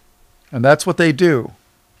 And that's what they do.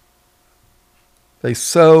 They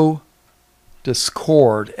sow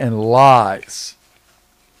discord and lies.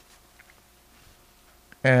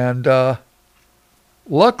 And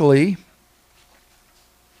luckily,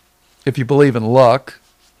 if you believe in luck,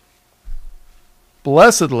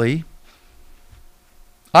 blessedly,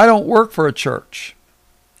 I don't work for a church.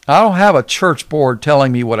 I don't have a church board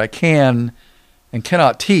telling me what I can and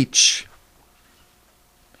cannot teach.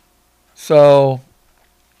 So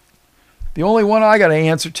the only one I got to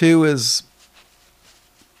answer to is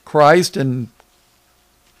Christ and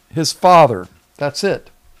his Father. That's it.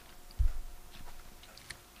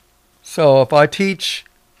 So if I teach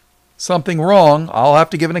something wrong, I'll have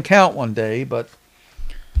to give an account one day, but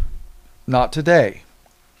not today.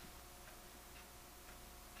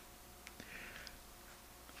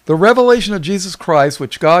 The revelation of Jesus Christ,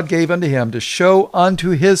 which God gave unto him to show unto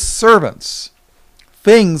his servants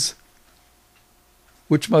things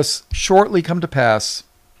which must shortly come to pass.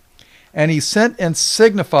 And he sent and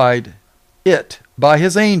signified it by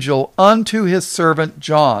his angel unto his servant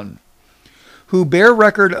John, who bear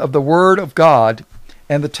record of the word of God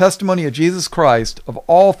and the testimony of Jesus Christ of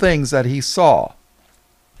all things that he saw.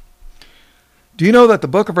 Do you know that the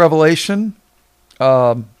book of Revelation,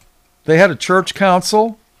 they had a church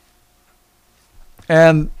council,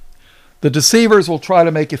 and the deceivers will try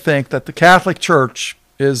to make you think that the Catholic Church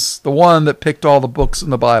is the one that picked all the books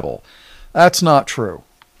in the Bible. That's not true.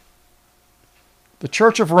 The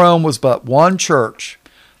Church of Rome was but one church.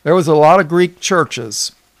 There was a lot of Greek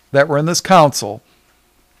churches that were in this council,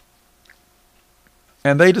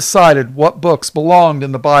 and they decided what books belonged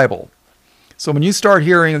in the Bible. So when you start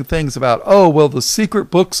hearing things about, oh, well, the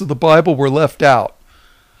secret books of the Bible were left out.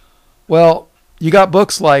 Well, you got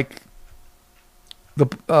books like the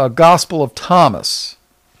Gospel of Thomas.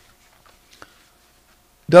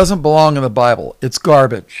 Doesn't belong in the Bible. It's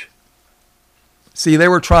garbage. See, they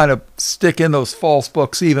were trying to stick in those false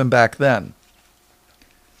books even back then.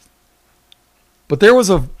 But there was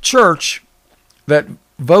a church that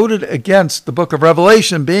voted against the book of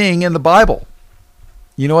Revelation being in the Bible.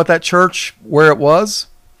 You know what that church, where it was?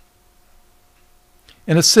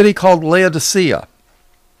 In a city called Laodicea.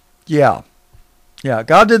 Yeah.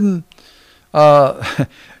 God didn't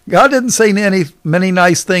say many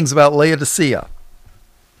nice things about Laodicea.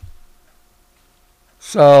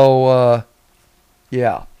 So,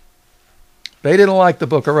 yeah. They didn't like the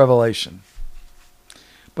book of Revelation.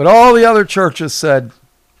 But all the other churches said,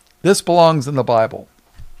 this belongs in the Bible.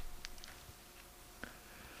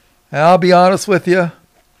 And I'll be honest with you,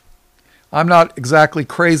 I'm not exactly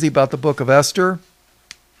crazy about the book of Esther,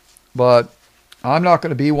 but I'm not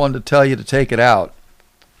going to be one to tell you to take it out.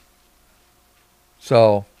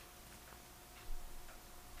 So,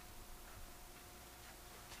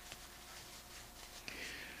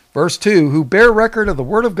 verse 2, who bear record of the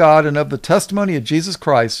word of God and of the testimony of Jesus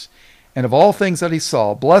Christ, and of all things that he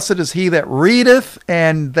saw. Blessed is he that readeth,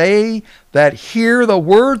 and they that hear the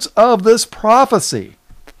words of this prophecy.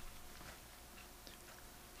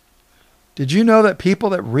 Did you know that people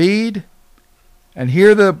that read and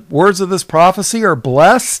hear the words of this prophecy are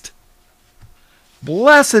blessed?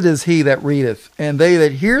 Blessed is he that readeth, and they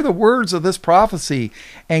that hear the words of this prophecy,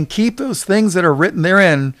 and keep those things that are written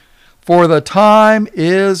therein, for the time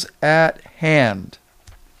is at hand.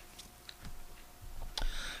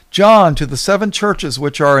 John, to the 7 churches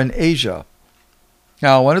which are in Asia.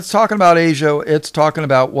 Now, when it's talking about Asia, it's talking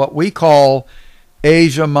about what we call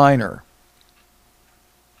Asia Minor.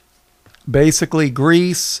 Basically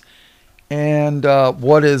Greece and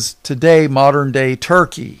what is today modern-day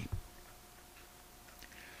Turkey.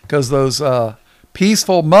 Because those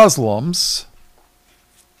peaceful Muslims,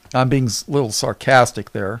 I'm being a little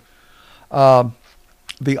sarcastic there,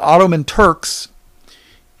 the Ottoman Turks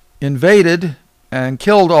invaded and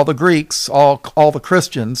killed all the Greeks, all the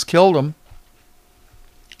Christians, killed them.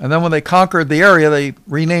 And then when they conquered the area, they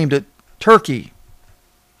renamed it Turkey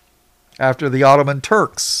after the Ottoman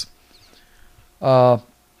Turks.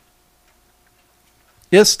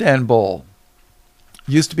 Istanbul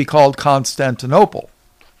used to be called Constantinople.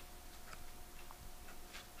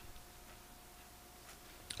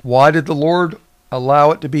 Why did the Lord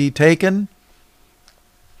allow it to be taken?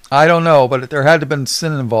 I don't know, but there had to have been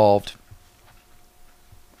sin involved.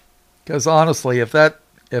 Because honestly,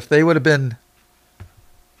 if they would have been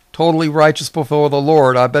totally righteous before the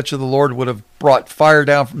Lord, I bet you the Lord would have brought fire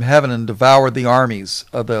down from heaven and devoured the armies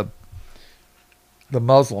of the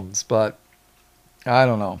Muslims. But I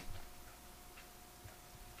don't know.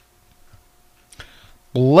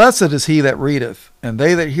 Blessed is he that readeth, and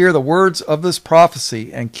they that hear the words of this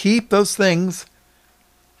prophecy, and keep those things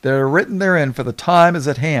that are written therein, for the time is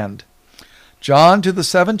at hand. John to the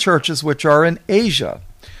 7 churches which are in Asia,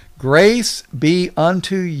 grace be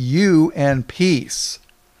unto you and peace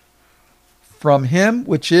from him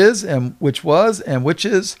which is, and which was, and which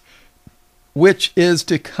is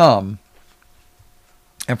to come,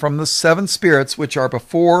 and from the 7 spirits which are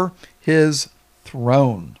before his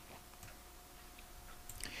throne,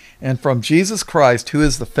 and from Jesus Christ, who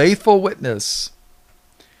is the faithful witness,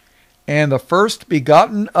 and the first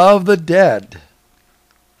begotten of the dead,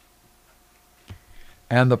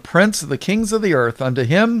 and the prince of the kings of the earth, unto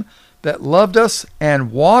him that loved us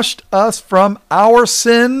and washed us from our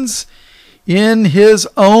sins in his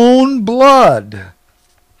own blood.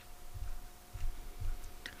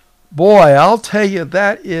 Boy, I'll tell you,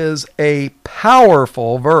 that is a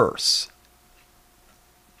powerful verse.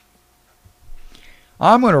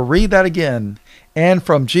 I'm going to read that again. And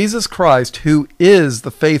from Jesus Christ, who is the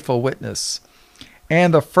faithful witness,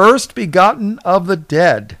 and the first begotten of the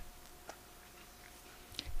dead,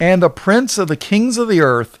 and the prince of the kings of the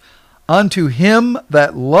earth, unto him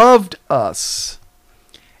that loved us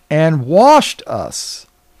and washed us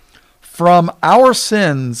from our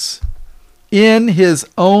sins in his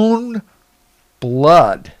own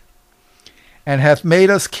blood, and hath made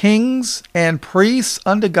us kings and priests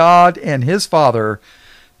unto God and his Father.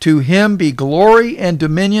 To him be glory and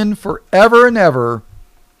dominion forever and ever.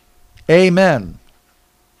 Amen.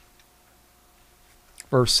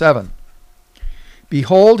 Verse 7.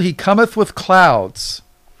 Behold, he cometh with clouds,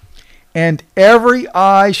 and every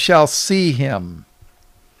eye shall see him,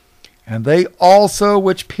 and they also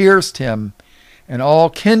which pierced him, and all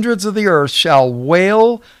kindreds of the earth shall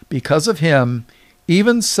wail because of him.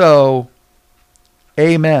 Even so,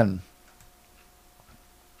 Amen.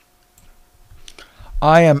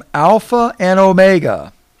 I am Alpha and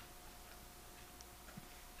Omega.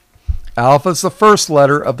 Alpha is the first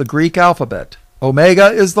letter of the Greek alphabet. Omega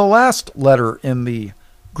is the last letter in the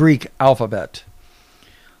Greek alphabet.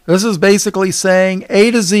 This is basically saying A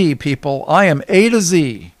to Z, people. I am A to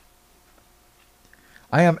Z.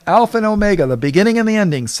 I am Alpha and Omega, the beginning and the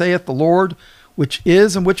ending, saith the Lord, which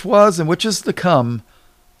is and which was and which is to come,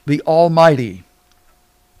 the Almighty.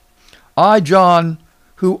 I, John,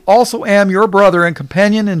 who also am your brother and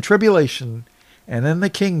companion in tribulation and in the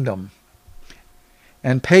kingdom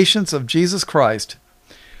and patience of Jesus Christ,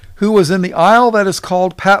 who was in the isle that is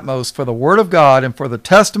called Patmos for the word of God and for the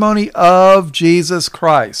testimony of Jesus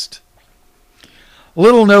Christ. A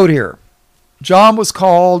little note here. John was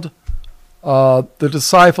called the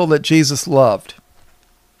disciple that Jesus loved.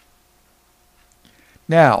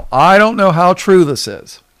 Now, I don't know how true this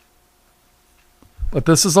is, but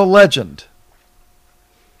this is a legend.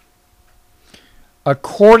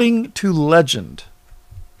 According to legend,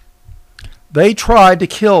 they tried to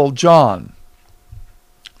kill John.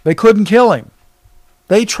 They couldn't kill him.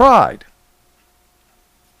 They tried.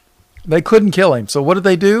 They couldn't kill him. So what did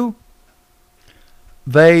they do?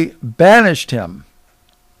 They banished him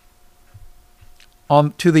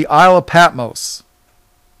to the Isle of Patmos.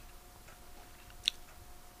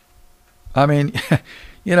 I mean,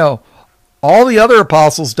 you know, all the other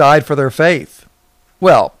apostles died for their faith.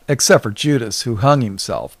 Well, except for Judas, who hung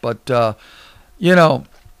himself. But, you know,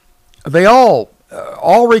 they all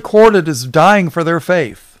recorded as dying for their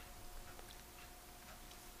faith.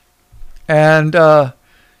 And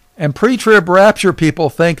pre-trib rapture people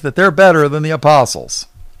think that they're better than the apostles.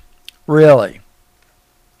 Really.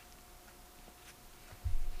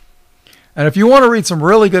 And if you want to read some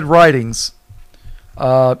really good writings,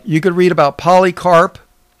 you could read about Polycarp,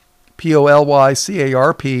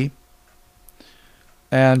 Polycarp,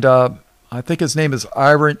 and I think his name is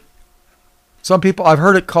Iron. Some people, I've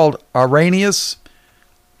heard it called Irenaeus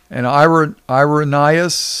and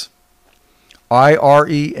Irenaeus,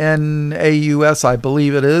 Irenaeus, I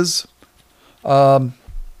believe it is. One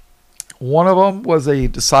of them was a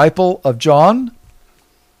disciple of John,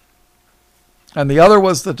 and the other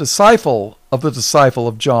was the disciple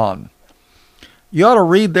of John. You ought to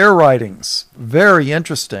read their writings. Very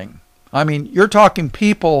interesting. I mean, you're talking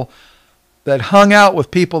people that hung out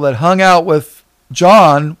with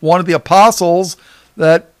John, one of the apostles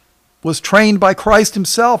that was trained by Christ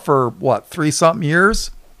himself for, what, 3-something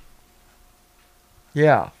years?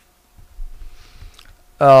 Yeah.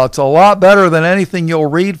 It's a lot better than anything you'll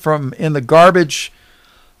read from in the garbage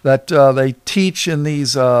that they teach in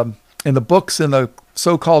these in the books in the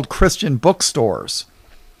so-called Christian bookstores,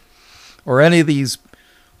 or any of these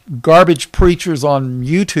garbage preachers on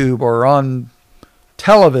YouTube or on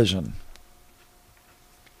television.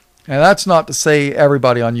 And that's not to say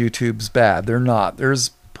everybody on YouTube's bad. They're not.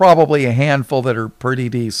 There's probably a handful that are pretty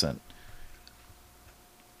decent.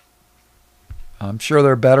 I'm sure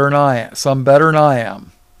they're better than I am. Some better than I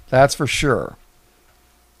am. That's for sure.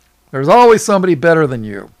 There's always somebody better than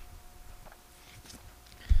you.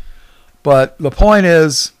 But the point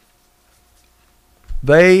is,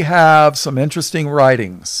 they have some interesting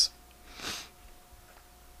writings.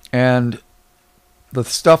 And the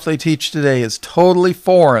stuff they teach today is totally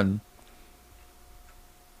foreign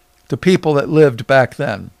to people that lived back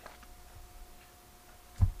then.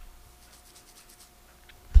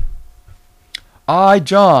 I,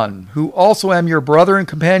 John, who also am your brother and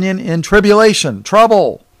companion in tribulation,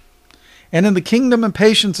 trouble, and in the kingdom and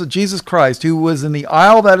patience of Jesus Christ, who was in the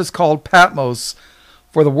isle that is called Patmos,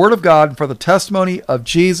 for the word of God and for the testimony of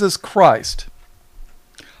Jesus Christ.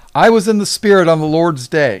 I was in the Spirit on the Lord's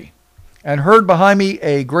day, and heard behind me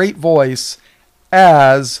a great voice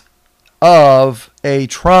as of a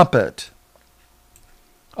trumpet.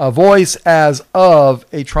 A voice as of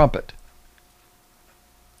a trumpet,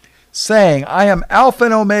 saying, I am Alpha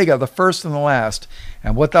and Omega, the first and the last.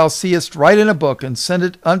 And what thou seest, write in a book, and send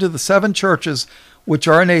it unto the 7 churches which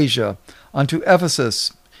are in Asia, unto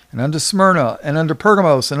Ephesus, and unto Smyrna, and unto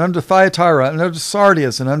Pergamos, and unto Thyatira, and unto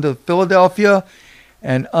Sardis, and unto Philadelphia,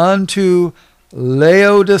 and unto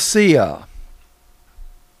Laodicea.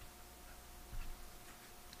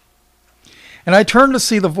 And I turned to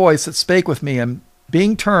see the voice that spake with me, and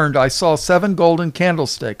being turned, I saw 7 golden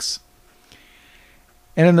candlesticks.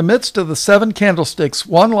 And in the midst of the 7 candlesticks,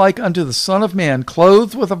 one like unto the Son of Man,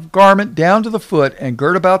 clothed with a garment down to the foot, and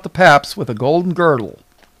girt about the paps with a golden girdle.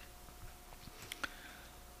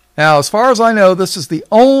 Now, as far as I know, this is the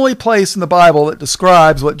only place in the Bible that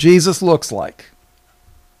describes what Jesus looks like.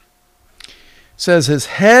 It says his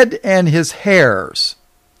head and his hairs.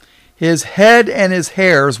 His head and his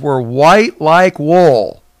hairs were white like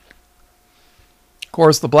wool. Of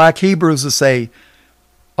course, the black Hebrews will say,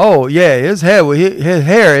 oh, yeah, his hair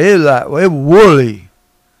is like woolly.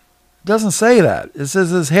 It doesn't say that. It says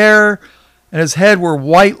his hair and his head were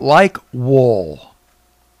white like wool.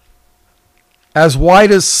 As white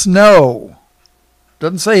as snow.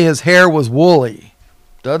 Doesn't say his hair was woolly.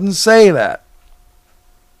 Doesn't say that.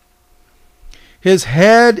 His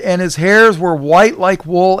head and his hairs were white like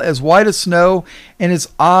wool, as white as snow, and his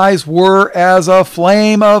eyes were as a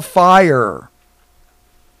flame of fire.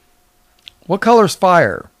 What color's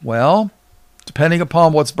fire? Well, depending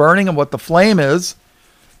upon what's burning and what the flame is,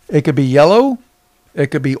 it could be yellow, it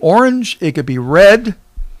could be orange, it could be red.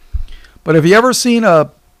 But have you ever seen a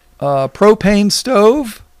propane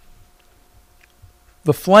stove?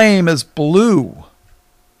 The flame is blue.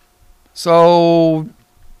 So,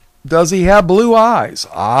 does he have blue eyes?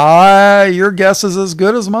 Your guess is as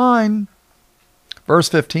good as mine. Verse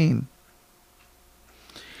 15.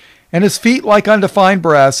 And his feet like unto fine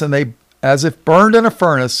brass, and they as if burned in a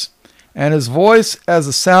furnace, and his voice as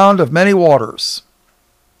the sound of many waters.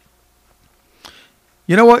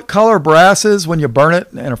 You know what color brass is when you burn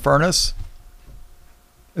it in a furnace?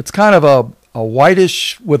 It's kind of a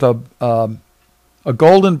whitish with a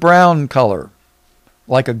golden brown color,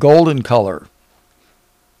 like a golden color.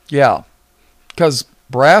 Yeah, because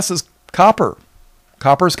brass is copper.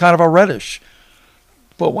 Copper is kind of a reddish.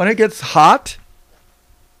 But when it gets hot,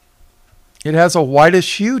 it has a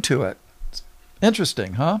whitish hue to it.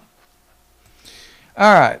 Interesting, huh?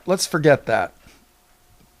 All right, let's forget that.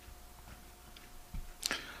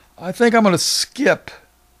 I think I'm going to skip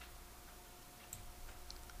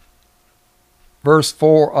verse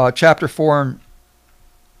 4, chapter 4,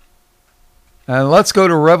 and let's go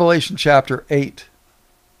to Revelation chapter 8.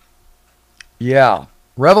 Yeah,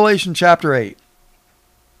 Revelation chapter 8.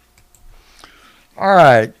 All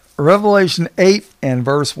right, Revelation 8 and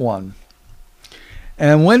verse 1.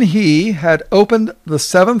 And when he had opened the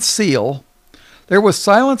 7th seal, there was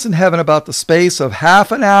silence in heaven about the space of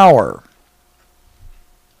half an hour.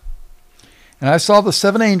 And I saw the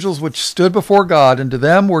 7 angels which stood before God, and to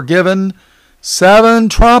them were given 7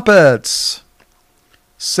 trumpets.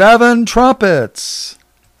 7 trumpets.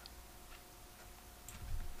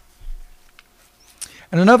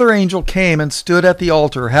 And another angel came and stood at the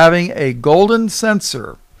altar, having a golden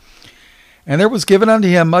censer. And there was given unto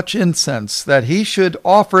him much incense, that he should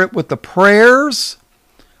offer it with the prayers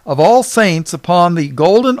of all saints upon the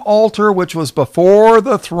golden altar which was before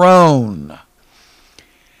the throne.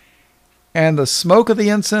 And the smoke of the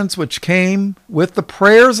incense which came with the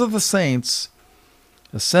prayers of the saints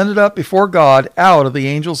ascended up before God out of the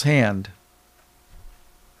angel's hand.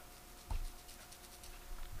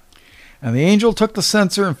 And the angel took the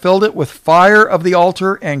censer and filled it with fire of the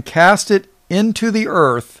altar and cast it into the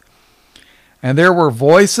earth. And there were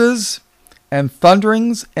voices and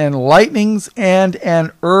thunderings and lightnings and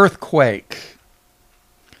an earthquake.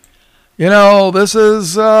 You know, this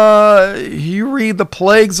is, you read the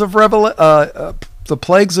plagues of the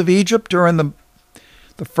plagues of Egypt during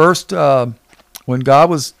the first, when God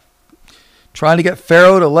was trying to get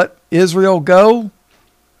Pharaoh to let Israel go,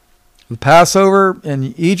 the Passover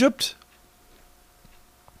in Egypt.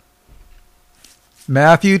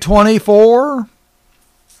 Matthew 24.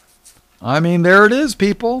 I mean, there it is,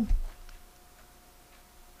 people.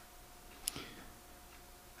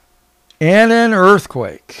 And an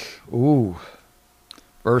earthquake. Ooh.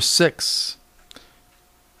 Verse 6.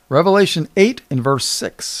 Revelation 8 and verse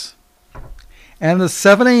 6. And the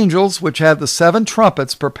 7 angels which had the 7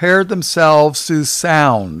 trumpets prepared themselves to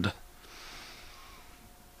sound.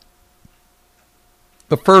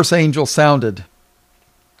 The first angel sounded,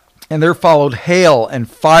 and there followed hail and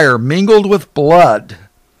fire mingled with blood.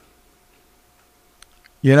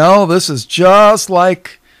 You know, this is just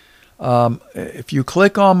like if you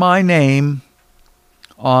click on my name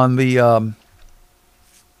on the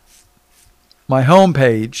my home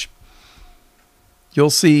page, you'll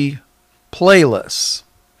see playlists.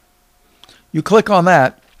 You click on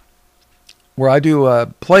that, where I do a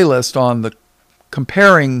playlist on the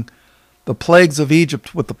comparing the plagues of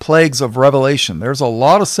Egypt with the plagues of Revelation. There's a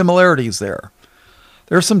lot of similarities there.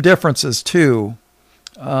 There's some differences too.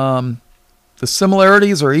 The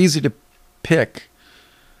similarities are easy to pick.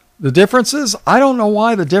 The differences, I don't know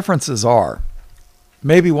why the differences are.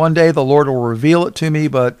 Maybe one day the Lord will reveal it to me,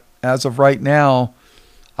 but as of right now,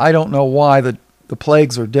 I don't know why the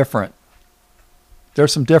plagues are different.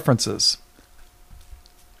 There's some differences.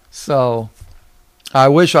 So, I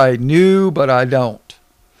wish I knew, but I don't.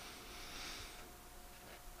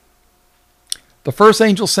 The first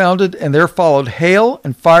angel sounded, and there followed hail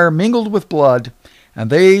and fire mingled with blood, and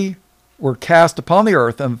they were cast upon the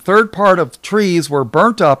earth, and the third part of trees were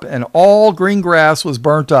burnt up, and all green grass was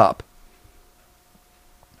burnt up.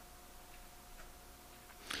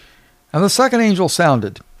 And the second angel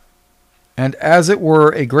sounded, and as it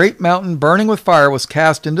were a great mountain burning with fire was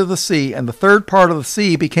cast into the sea, and the third part of the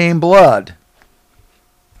sea became blood.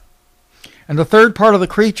 And the third part of the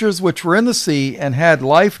creatures which were in the sea and had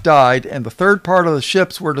life died, and the third part of the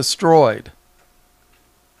ships were destroyed.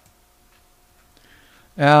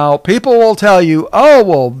 Now, people will tell you, oh,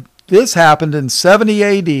 well, this happened in 70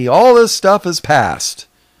 AD. All this stuff is past.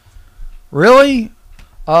 Really?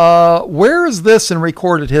 Where is this in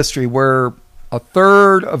recorded history where a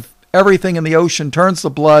third of everything in the ocean turns to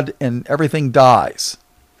blood and everything dies?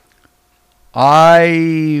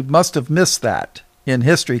 I must have missed that in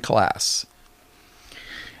history class.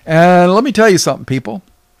 And let me tell you something, people.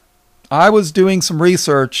 I was doing some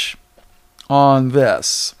research on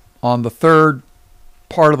this, on the third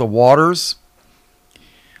part of the waters.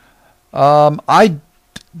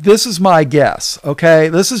 This is my guess, okay?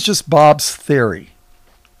 This is just Bob's theory.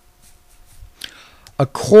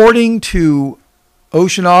 According to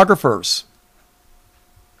oceanographers,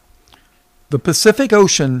 the Pacific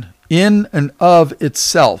Ocean in and of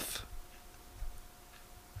itself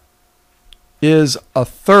is a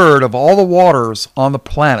third of all the waters on the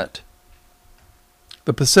planet.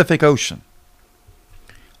 The Pacific Ocean.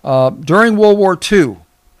 During World War II,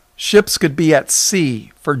 ships could be at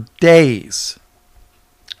sea for days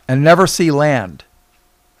and never see land.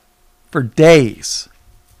 For days.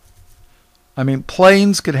 I mean,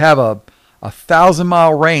 planes could have a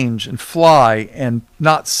 1,000-mile range and fly and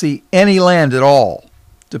not see any land at all,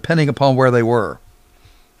 depending upon where they were.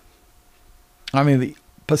 I mean, the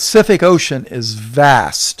Pacific Ocean is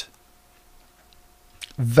vast.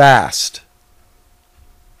 Vast.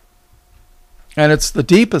 And it's the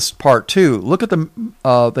deepest part, too. Look at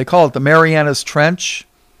they call it the Marianas Trench.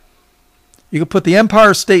 You could put the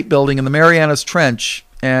Empire State Building in the Marianas Trench,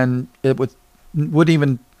 and it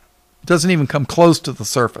doesn't even come close to the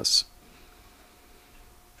surface.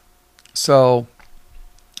 So,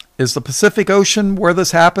 is the Pacific Ocean where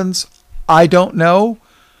this happens? I don't know.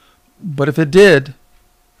 But if it did,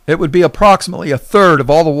 it would be approximately a third of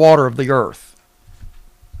all the water of the earth.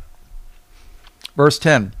 Verse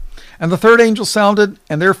 10. And the third angel sounded,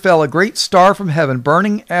 and there fell a great star from heaven,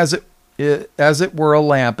 burning as it were a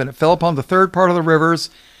lamp, and it fell upon the third part of the rivers,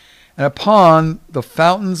 and upon the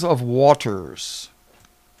fountains of waters.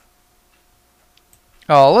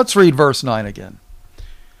 Oh, let's read verse 9 again.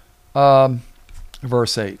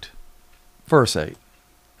 Verse 8. Verse 8.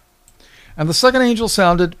 And the second angel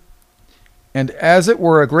sounded, and as it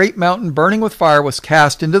were a great mountain burning with fire was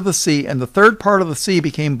cast into the sea, and the third part of the sea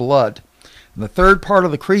became blood. And the third part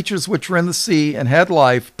of the creatures which were in the sea and had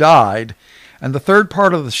life died, and the third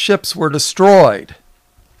part of the ships were destroyed.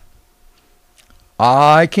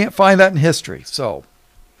 I can't find that in history.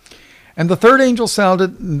 And the third angel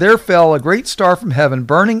sounded, and there fell a great star from heaven,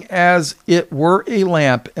 burning as it were a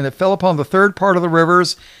lamp, and it fell upon the third part of the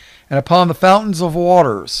rivers and upon the fountains of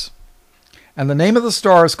waters. And the name of the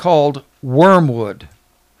star is called Wormwood.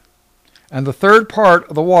 And the third part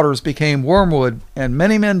of the waters became wormwood, and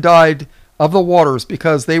many men died of the waters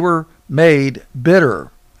because they were made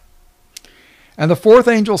bitter. And the fourth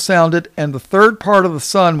angel sounded, and the third part of the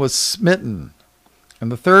sun was smitten,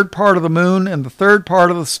 and the third part of the moon, and the third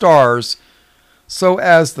part of the stars, so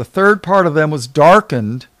as the third part of them was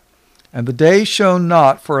darkened, and the day shone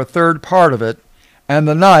not for a third part of it, and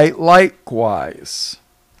the night likewise.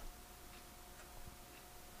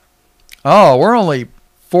 Oh, we're only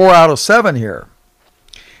 4 out of 7 here.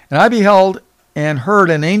 And I beheld and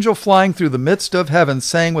heard an angel flying through the midst of heaven,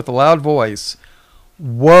 saying with a loud voice,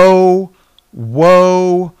 Woe,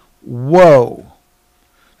 woe, woe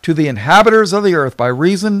to the inhabitants of the earth by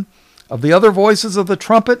reason of the other voices of the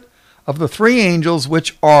trumpet of the 3 angels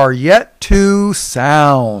which are yet to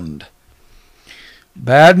sound.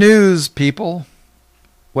 Bad news, people.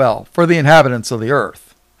 Well, for the inhabitants of the earth.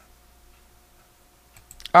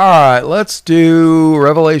 All right, let's do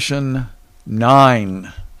Revelation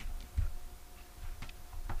 9.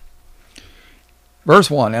 Verse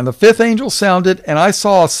 1, And the fifth angel sounded, and I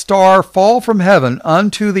saw a star fall from heaven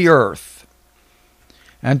unto the earth.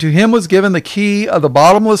 And to him was given the key of the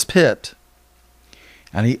bottomless pit.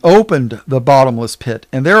 And he opened the bottomless pit,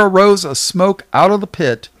 and there arose a smoke out of the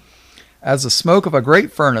pit, as the smoke of a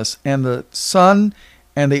great furnace, and the sun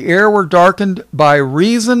and the air were darkened by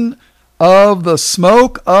reason of the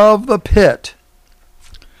smoke of the pit.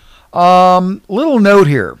 Little note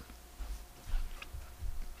here.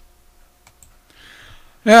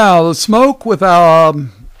 Now, the smoke of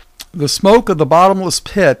the bottomless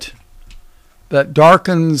pit that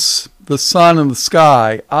darkens the sun and the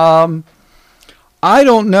sky. I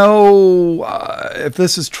don't know if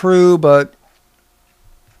this is true, but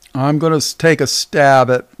I'm going to take a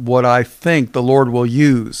stab at what I think the Lord will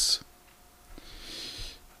use.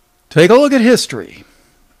 Take a look at history.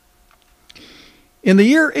 In the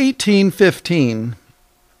year 1815,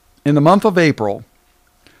 in the month of April,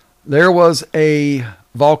 there was a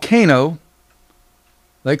volcano.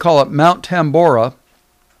 They call it Mount Tambora.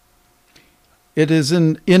 It is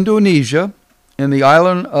in Indonesia, in the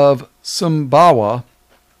island of Sumbawa.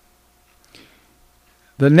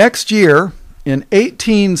 The next year, in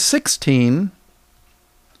 1816,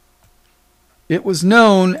 it was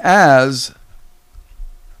known as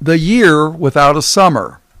the year without a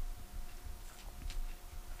summer.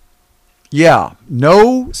 Yeah,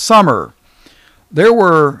 no summer. There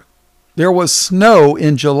was snow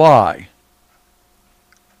in July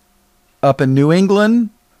up in New England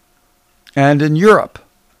and in Europe.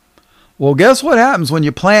 Well, guess what happens when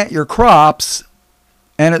you plant your crops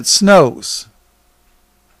and it snows?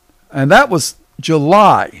 And that was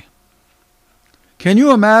July. Can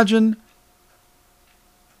you imagine?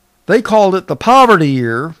 They called it the poverty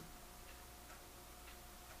year.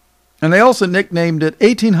 And they also nicknamed it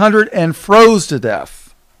 1800 and froze to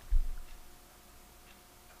death.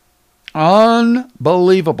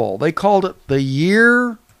 Unbelievable. They called it the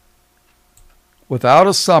year without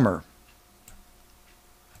a summer.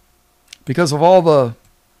 Because of all the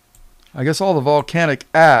volcanic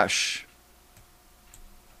ash.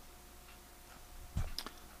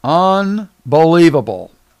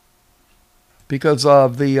 Unbelievable. Because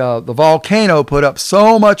of the volcano put up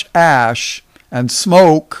so much ash and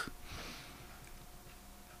smoke,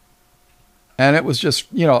 and it was just,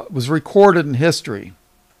 it was recorded in history.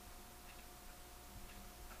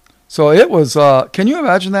 So it was, can you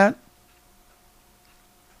imagine that?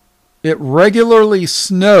 It regularly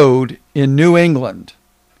snowed in New England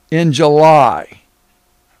in July.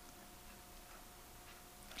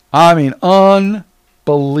 I mean,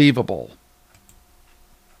 unbelievable.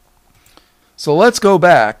 So let's go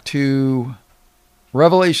back to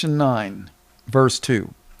Revelation 9, verse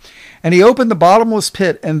 2. And he opened the bottomless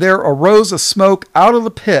pit, and there arose a smoke out of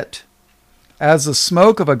the pit, as the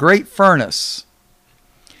smoke of a great furnace.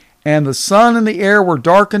 And the sun and the air were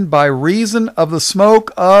darkened by reason of the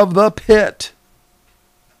smoke of the pit.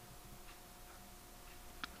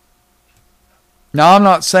 Now, I'm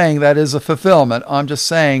not saying that is a fulfillment. I'm just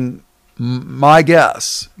saying my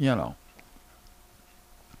guess,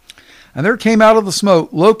 And there came out of the smoke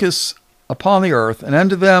locusts upon the earth, and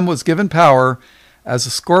unto them was given power, as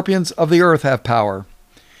the scorpions of the earth have power.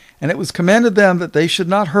 And it was commanded them that they should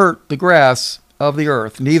not hurt the grass of the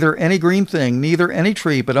earth, neither any green thing, neither any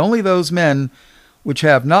tree, but only those men which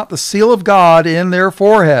have not the seal of God in their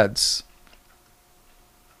foreheads.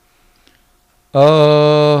 Take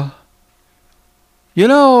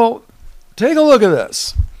a look at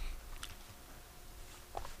this.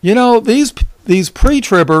 These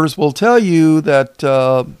pre-tribbers will tell you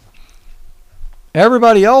that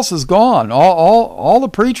everybody else is gone. All the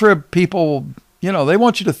pre-trib people, they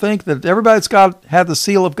want you to think that everybody that's had the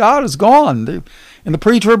seal of God is gone. In the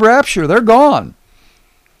pre-trib rapture, they're gone.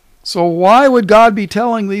 So why would God be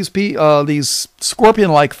telling these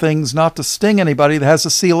scorpion-like things not to sting anybody that has the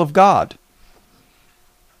seal of God?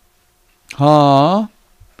 Huh?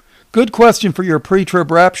 Good question for your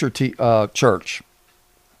pre-trib rapture church.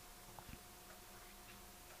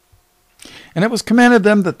 And it was commanded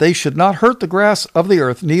them that they should not hurt the grass of the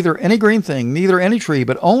earth, neither any green thing, neither any tree,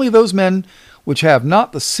 but only those men which have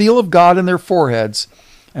not the seal of God in their foreheads.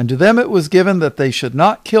 And to them it was given that they should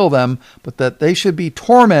not kill them, but that they should be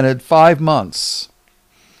tormented 5 months.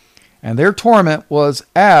 And their torment was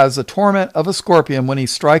as the torment of a scorpion when he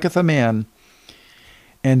striketh a man.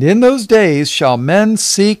 And in those days shall men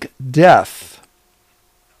seek death,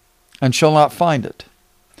 and shall not find it,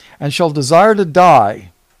 and shall desire to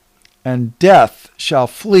die, and death shall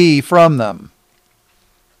flee from them.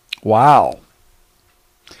 Wow.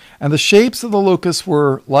 And the shapes of the locusts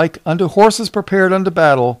were like unto horses prepared unto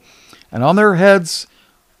battle, and on their heads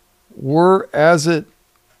were as it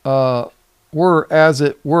were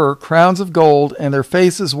crowns of gold, and their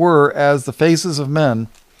faces were as the faces of men.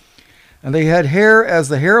 And they had hair as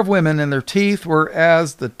the hair of women, and their teeth were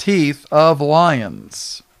as the teeth of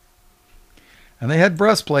lions. And they had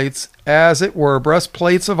breastplates, as it were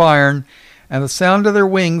breastplates of iron, and the sound of their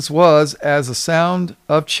wings was as the sound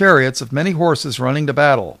of chariots of many horses running to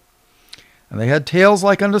battle. And they had tails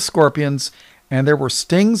like unto scorpions, and there were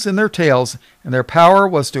stings in their tails, and their power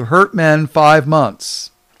was to hurt men 5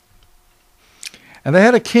 months. And they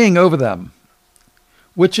had a king over them,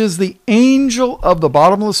 which is the angel of the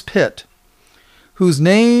bottomless pit, whose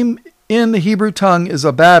name in the Hebrew tongue is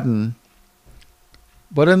Abaddon,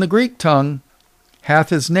 but in the Greek tongue hath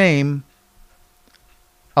his name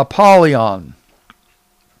Apollyon,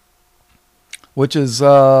 which is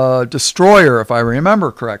destroyer, if I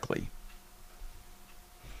remember correctly.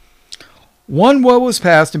 One woe was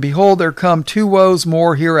past, and behold, there come 2 woes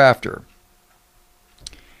more hereafter.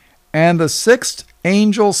 And the 6th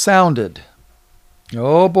angel sounded.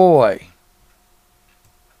 Oh boy.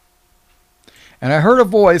 And I heard a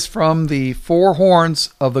voice from the 4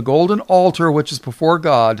 horns of the golden altar which is before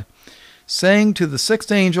God, saying to the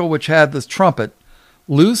 6th angel which had the trumpet,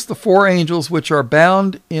 Loose the 4 angels which are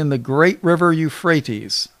bound in the great river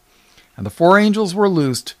Euphrates. And the 4 angels were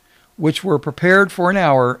loosed, which were prepared for an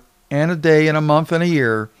hour, and a day, and a month, and a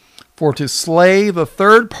year, for to slay the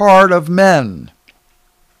 3rd part of men.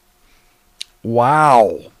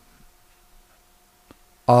 Wow.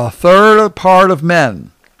 A 3rd part of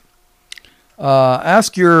men.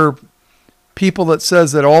 Ask your people that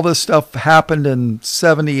says that all this stuff happened in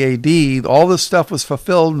 70 AD, all this stuff was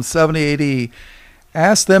fulfilled in 70 AD.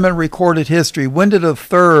 Ask them in recorded history, when did a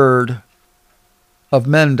 3rd of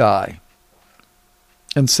men die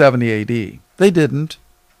in 70 AD? They didn't.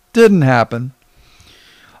 Didn't happen.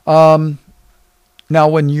 Now,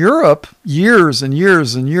 when Europe, years and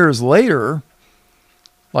years and years later,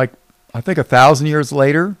 like I think 1,000 years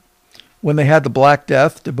later, when they had the Black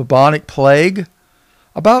Death, the bubonic plague,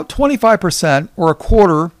 about 25% or a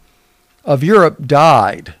quarter of Europe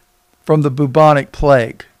died from the bubonic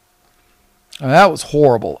plague. And that was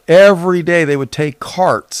horrible. Every day they would take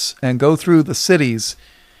carts and go through the cities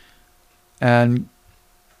and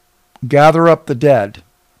gather up the dead.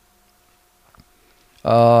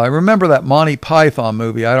 I remember that Monty Python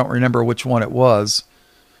movie. I don't remember which one it was.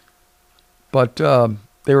 But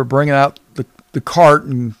they were bringing out the cart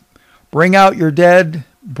and bring out your dead,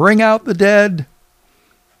 bring out the dead.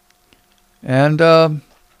 And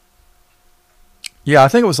yeah, I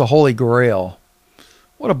think it was the Holy Grail.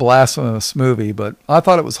 What a blasphemous movie, but I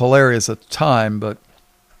thought it was hilarious at the time, but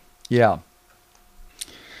yeah.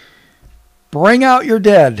 Bring out your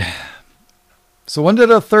dead. So when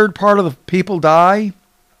did a 3rd part of the people die?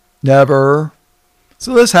 Never.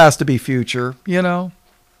 So this has to be future, And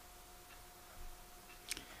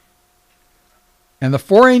the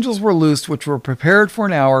 4 angels were loosed, which were prepared for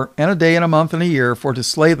an hour, and a day, and a month, and a year, for to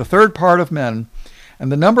slay the 3rd part of men.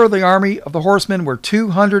 And the number of the army of the horsemen were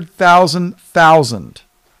 200,000.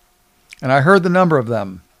 And I heard the number of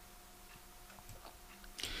them.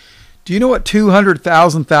 Do you know what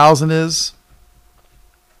 200,000 is?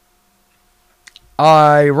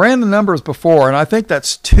 I ran the numbers before, and I think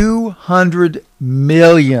that's 200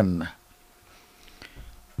 million.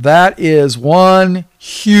 That is one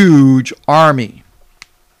huge army.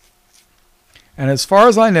 And as far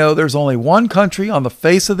as I know, there's only one country on the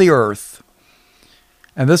face of the earth,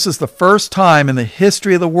 and this is the first time in the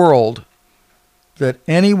history of the world that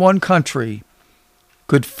any one country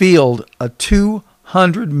could field a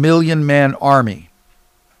 200 million man army.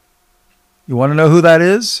 You want to know who that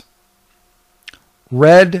is?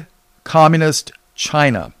 Red Communist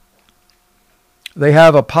China. They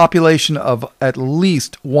have a population of at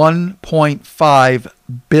least 1.5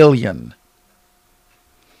 billion.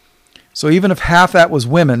 So even if half that was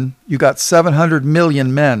women, you got 700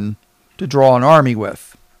 million men to draw an army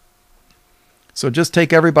with. So just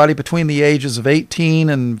take everybody between the ages of 18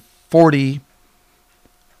 and 40.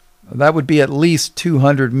 That would be at least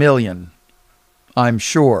 200 million, I'm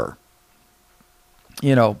sure.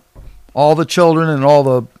 You know, all the children and all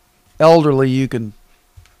the elderly, you can,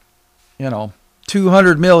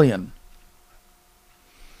 200 million.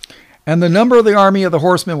 And the number of the army of the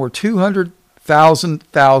horsemen were 200,000,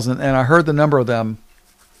 and I heard the number of them.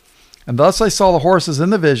 And thus I saw the horses in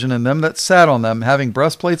the vision, and them that sat on them, having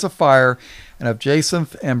breastplates of fire, and of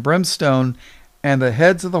jacinth and brimstone, and the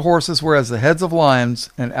heads of the horses were as the heads of lions,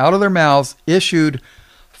 and out of their mouths issued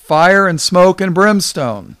fire and smoke and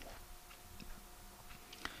brimstone.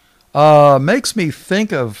 Makes me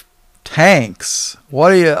think of tanks.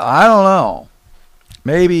 I don't know.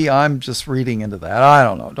 Maybe I'm just reading into that. I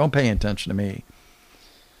don't know. Don't pay attention to me.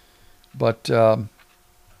 But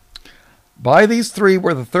by these three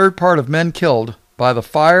were the third part of men killed, by the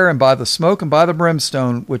fire and by the smoke and by the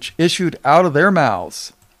brimstone, which issued out of their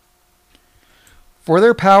mouths. For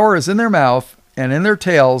their power is in their mouth and in their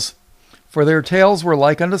tails, for their tails were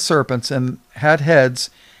like unto serpents, and had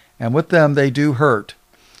heads, and with them they do hurt.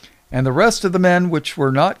 And the rest of the men which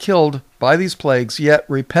were not killed by these plagues, yet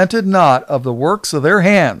repented not of the works of their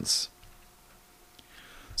hands.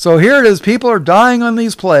 So here it is, people are dying on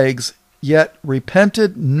these plagues, yet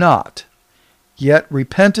repented not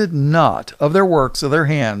of their works of their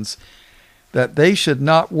hands, that they should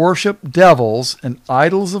not worship devils and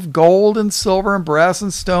idols of gold and silver and brass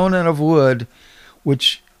and stone and of wood,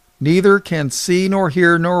 which neither can see nor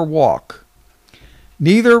hear nor walk.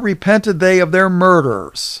 Neither repented they of their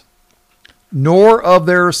murders, nor of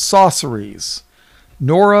their sorceries,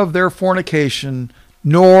 nor of their fornication,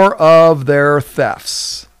 nor of their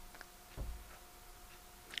thefts.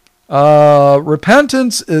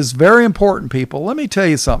 Repentance is very important, people. Let me tell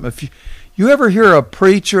you something. If you ever hear a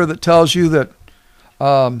preacher that tells you that,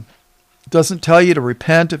 doesn't tell you to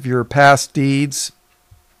repent of your past deeds,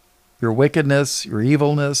 your wickedness, your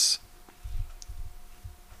evilness,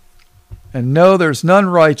 and no, there's none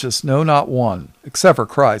righteous, no, not one, except for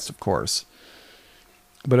Christ, of course.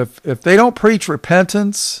 But if they don't preach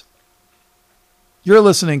repentance, you're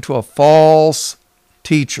listening to a false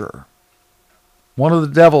teacher, one of the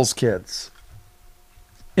devil's kids,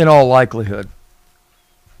 in all likelihood.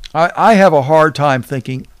 I have a hard time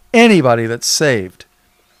thinking anybody that's saved,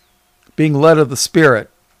 being led of the Spirit,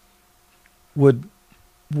 would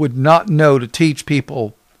not know to teach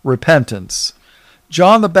people repentance.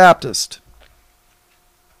 John the Baptist,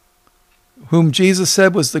 whom Jesus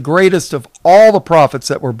said was the greatest of all the prophets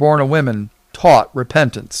that were born of women, taught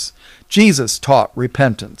repentance. Jesus taught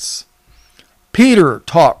repentance. Peter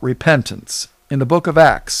taught repentance in the book of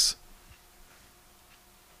Acts.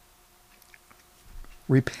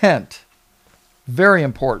 Repent. Very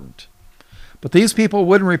important. But these people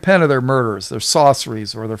wouldn't repent of their murders, their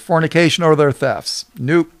sorceries, or their fornication, or their thefts.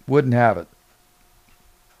 Nope, wouldn't have it.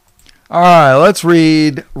 All right, let's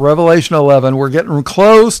read Revelation 11. We're getting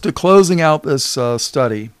close to closing out this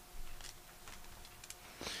study.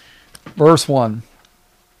 Verse 1.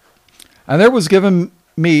 And there was given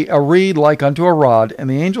me a reed like unto a rod, and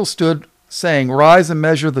the angel stood, saying, Rise and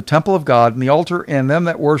measure the temple of God, and the altar, and them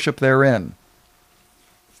that worship therein.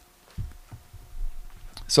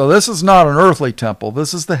 So this is not an earthly temple.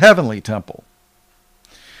 This is the heavenly temple.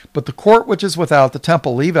 But the court which is without the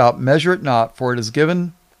temple leave out, measure it not, for it is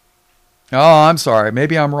given... Oh, I'm sorry.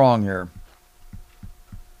 Maybe I'm wrong here.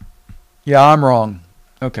 Yeah, I'm wrong.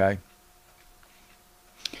 Okay.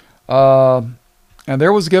 And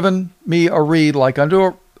there was given me a reed like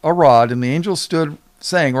unto a rod, and the angel stood,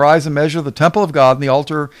 saying, Rise and measure the temple of God, and the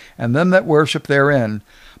altar, and them that worship therein.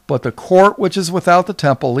 But the court which is without the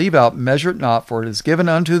temple leave out, measure it not, for it is given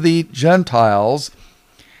unto the Gentiles,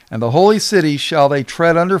 and the holy city shall they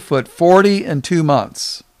tread under foot 42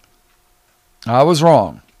 months. I was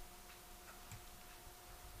wrong.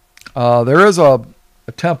 There is a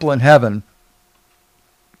temple in heaven.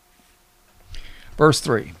 Verse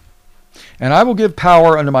 3. And I will give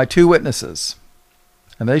power unto my 2 witnesses,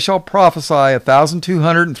 and they shall prophesy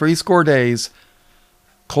 1,260 days,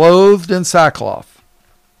 clothed in sackcloth.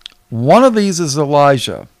 One of these is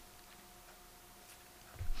Elijah.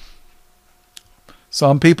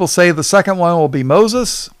 Some people say the second one will be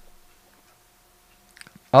Moses.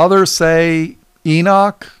 Others say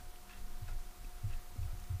Enoch.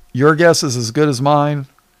 Your guess is as good as mine.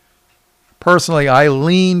 Personally, I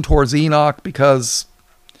lean towards Enoch because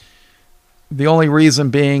the only reason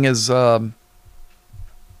being is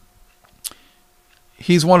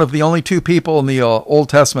he's one of the only 2 people in the Old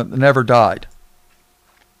Testament that never died.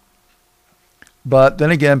 But then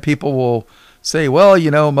again, people will say, well,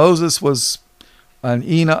 Moses was, and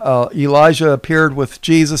Elijah appeared with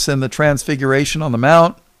Jesus in the Transfiguration on the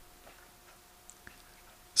Mount.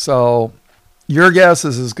 So your guess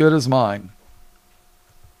is as good as mine.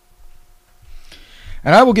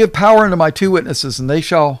 And I will give power unto my 2 witnesses, and they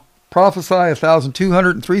shall prophesy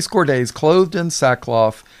 1,260 days, clothed in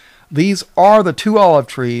sackcloth. These are the 2 olive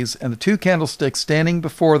trees and the 2 candlesticks standing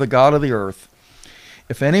before the God of the earth.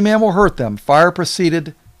 If any man will hurt them, fire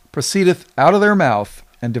proceedeth out of their mouth,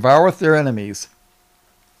 and devoureth their enemies.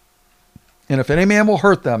 And if any man will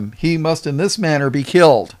hurt them, he must in this manner be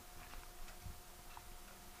killed.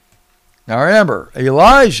 Now remember,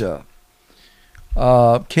 Elijah,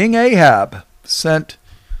 King Ahab, sent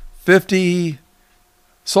 50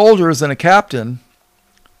 soldiers and a captain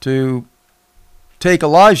to take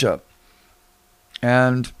Elijah.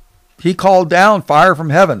 And he called down fire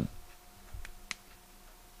from heaven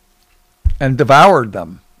and devoured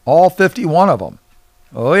them, all 51 of them.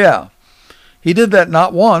 Oh yeah. He did that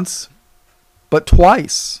not once, but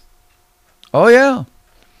twice. Oh yeah.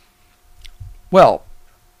 Well,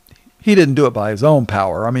 he didn't do it by his own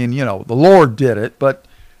power. I mean, the Lord did it, but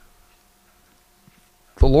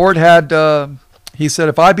the Lord had, he said,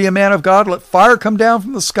 if I be a man of God, let fire come down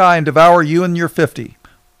from the sky and devour you and your 50.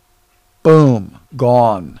 Boom.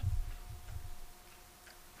 Gone.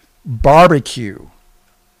 Barbecue.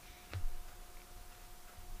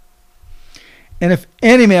 And if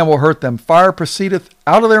any man will hurt them, fire proceedeth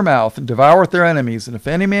out of their mouth and devoureth their enemies. And if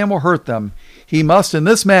any man will hurt them, he must in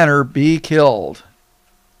this manner be killed.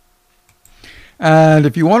 And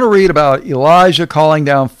if you want to read about Elijah calling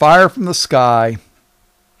down fire from the sky,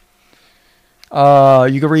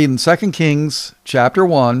 you can read in 2 Kings chapter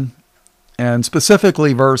 1, and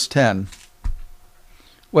specifically verse 10.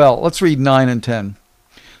 Well, let's read 9 and 10.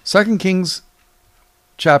 2 Kings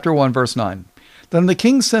chapter 1, verse 9. Then the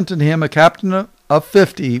king sent unto him a captain of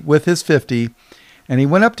 50 with his 50, and he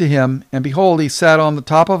went up to him, and behold, he sat on the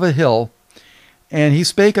top of a hill. And he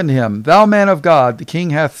spake unto him, Thou man of God, the king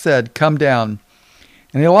hath said, Come down.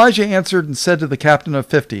 And Elijah answered and said to the captain of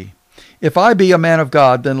 50, If I be a man of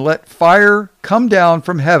God, then let fire come down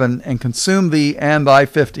from heaven and consume thee and thy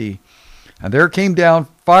 50. And there came down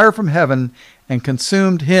fire from heaven and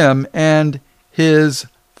consumed him and his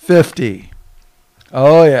 50.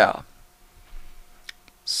 Oh yeah.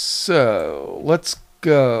 So let's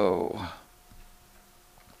go.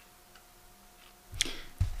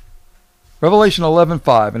 Revelation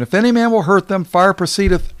 11:5. And if any man will hurt them, fire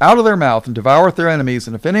proceedeth out of their mouth and devoureth their enemies.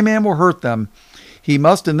 And if any man will hurt them, he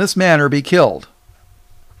must in this manner be killed.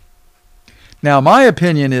 Now, my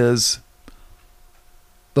opinion is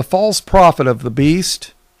the false prophet of the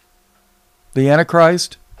beast, the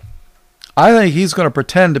Antichrist, I think he's going to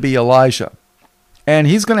pretend to be Elijah. And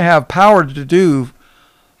he's going to have power to do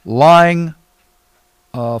lying,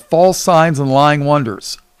 false signs and lying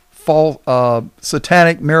wonders, false,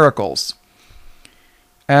 satanic miracles.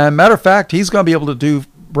 And matter of fact, he's going to be able to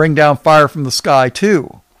bring down fire from the sky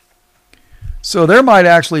too. So there might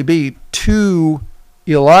actually be 2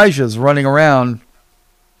 Elijahs running around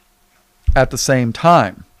at the same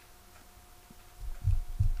time.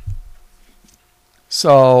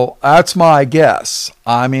 So that's my guess.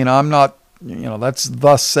 I mean, I'm not, that's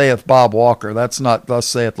thus saith Bob Walker. That's not thus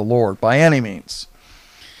saith the Lord by any means.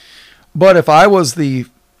 But if I was the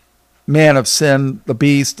man of sin, the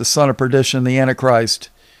beast, the son of perdition, the Antichrist,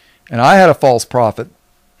 and I had a false prophet,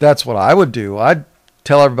 that's what I would do. I'd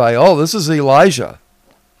tell everybody, oh, this is Elijah.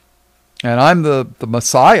 And I'm the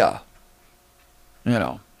Messiah.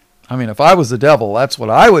 I mean, if I was the devil, that's what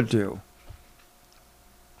I would do.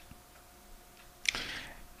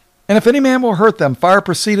 And if any man will hurt them, fire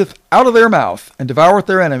proceedeth out of their mouth, and devoureth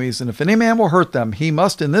their enemies. And if any man will hurt them, he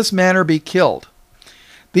must in this manner be killed.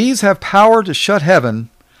 These have power to shut heaven,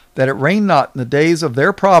 that it rain not in the days of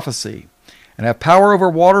their prophecy, and have power over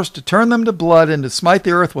waters to turn them to blood and to smite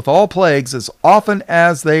the earth with all plagues as often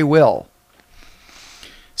as they will.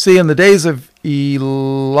 See, in the days of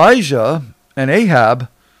Elijah and Ahab,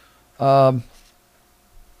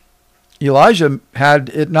 Elijah had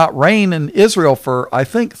it not rain in Israel for, I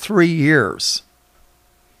think, 3 years.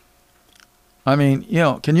 I mean,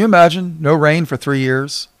 can you imagine no rain for 3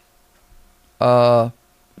 years? It'd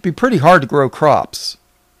be pretty hard to grow crops.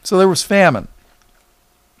 So there was famine.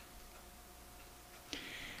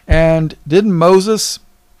 And didn't Moses,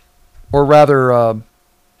 or rather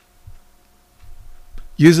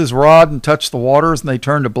use his rod and touch the waters and they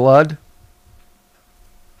turned to blood?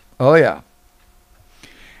 Oh yeah.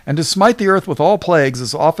 And to smite the earth with all plagues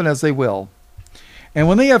as often as they will. And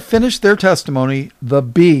when they have finished their testimony, the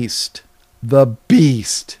beast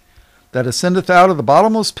that ascendeth out of the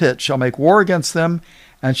bottomless pit shall make war against them,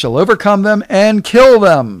 and shall overcome them and kill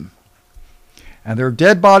them. And their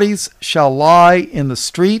dead bodies shall lie in the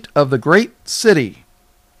street of the great city.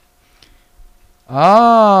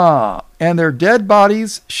 And their dead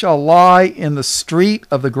bodies shall lie in the street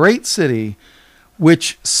of the great city,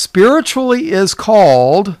 which spiritually is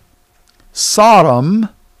called Sodom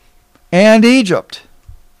and Egypt,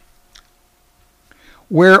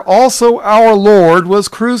 where also our Lord was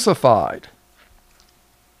crucified.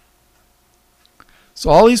 So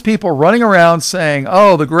all these people running around saying,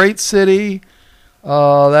 oh, the great city,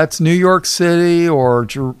 that's New York City or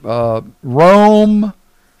Rome,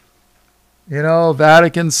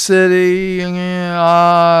 Vatican City.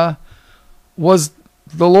 Was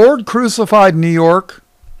the Lord crucified in New York?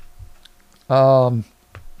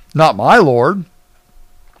 Not my Lord.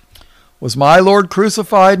 Was my Lord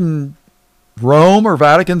crucified in Rome or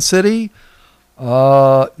Vatican City?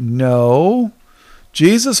 No.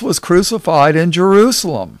 Jesus was crucified in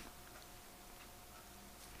Jerusalem.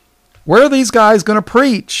 Where are these guys going to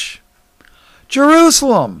preach?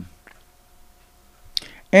 Jerusalem.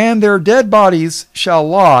 And their dead bodies shall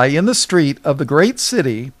lie in the street of the great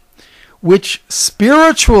city, which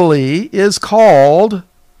spiritually is called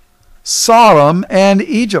Sodom and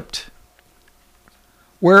Egypt,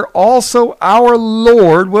 where also our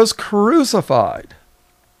Lord was crucified.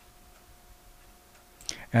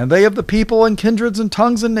 And they of the people and kindreds and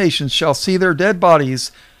tongues and nations shall see their dead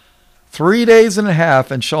bodies 3 days and a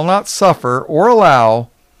half, and shall not suffer or allow,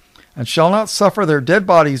 and shall not suffer their dead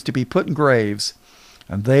bodies to be put in graves.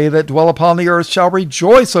 And they that dwell upon the earth shall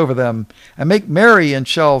rejoice over them, and make merry, and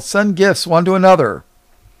shall send gifts one to another.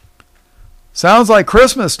 Sounds like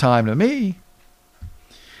Christmas time to me.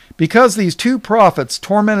 Because these 2 prophets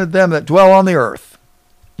tormented them that dwell on the earth.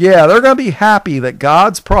 Yeah, they're going to be happy that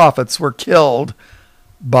God's prophets were killed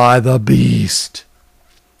by the beast.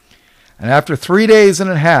 And after 3 days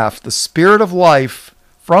and a half, the Spirit of life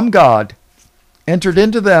from God entered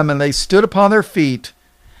into them, and they stood upon their feet,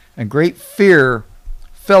 and great fear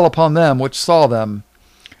fell upon them which saw them.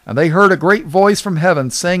 And they heard a great voice from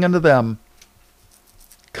heaven saying unto them,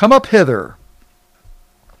 Come up hither.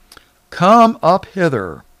 Come up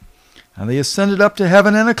hither. And they ascended up to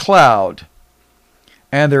heaven in a cloud,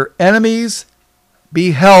 and their enemies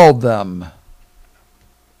beheld them.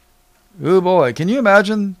 Oh boy, can you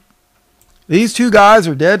imagine? These 2 guys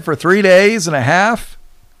are dead for 3 days and a half.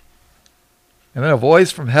 And then a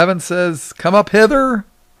voice from heaven says, Come up hither.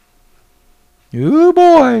 Oh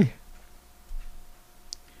boy.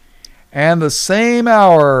 And the same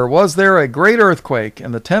hour was there a great earthquake,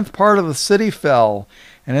 and the 10th part of the city fell.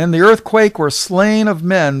 And in the earthquake were slain of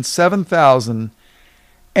men 7,000.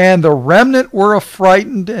 And the remnant were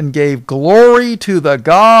affrighted and gave glory to the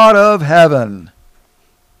God of heaven.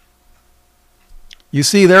 You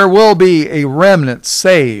see, there will be a remnant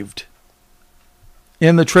saved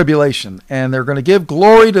in the tribulation, and they're going to give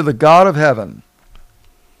glory to the God of heaven.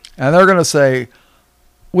 And they're going to say,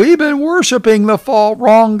 we've been worshiping the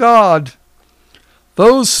wrong God.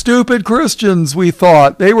 Those stupid Christians, we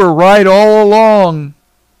thought, they were right all along.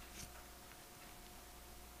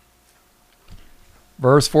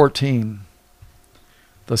 Verse 14.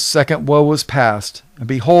 The second woe was past, and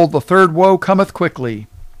behold, the third woe cometh quickly.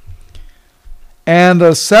 And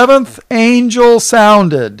the 7th angel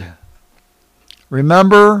sounded.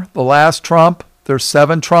 Remember the last trump? There's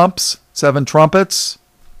 7 trumps, 7 trumpets.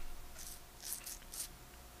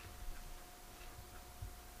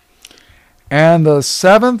 And the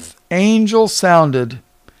 7th angel sounded,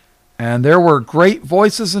 and there were great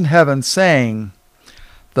voices in heaven saying,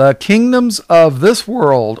 The kingdoms of this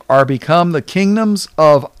world are become the kingdoms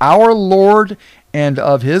of our Lord and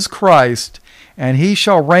of his Christ, and he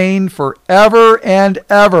shall reign forever and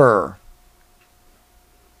ever.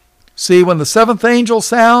 See, when the 7th angel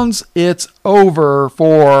sounds, it's over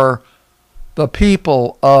for the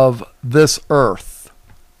people of this earth.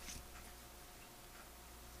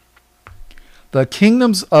 The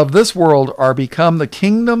kingdoms of this world are become the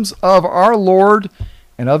kingdoms of our Lord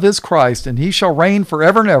and of his Christ, and he shall reign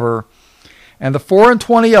forever and ever. And the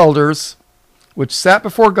 24 elders, which sat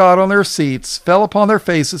before God on their seats, fell upon their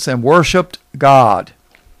faces and worshipped God.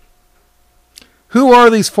 Who are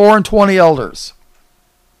these 24 elders?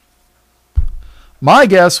 My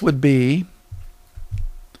guess would be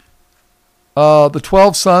the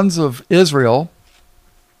 12 sons of Israel,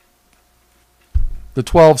 the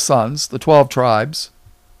 12 sons, the 12 tribes,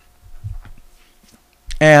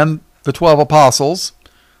 and the 12 apostles.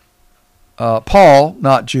 Paul,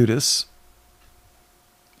 not Judas.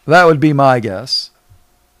 That would be my guess.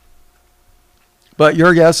 But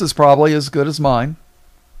your guess is probably as good as mine.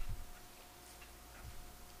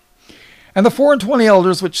 And the 24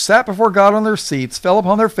 elders which sat before God on their seats fell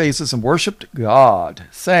upon their faces and worshipped God,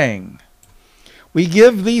 saying, We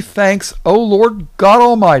give thee thanks, O Lord God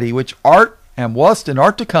Almighty, which art and wast and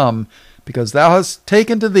art to come, because thou hast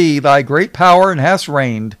taken to thee thy great power and hast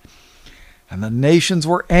reigned. And the nations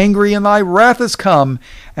were angry, and thy wrath is come,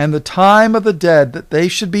 and the time of the dead, that they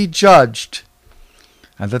should be judged,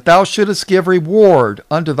 and that thou shouldest give reward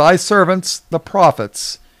unto thy servants the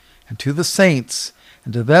prophets, and to the saints,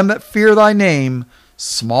 and to them that fear thy name,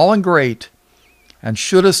 small and great, and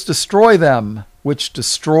shouldest destroy them which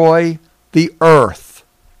destroy the earth.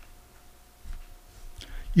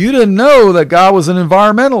 You didn't know that God was an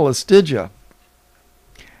environmentalist, did you?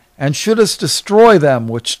 And shouldest destroy them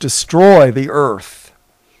which destroy the earth.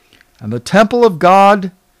 And the temple of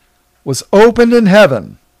God was opened in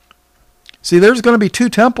heaven. See, there's going to be 2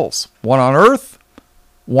 temples, one on earth,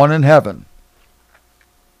 one in heaven.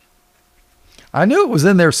 I knew it was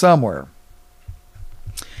in there somewhere.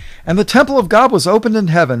 And the temple of God was opened in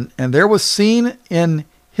heaven, and there was seen in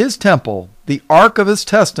his temple the ark of his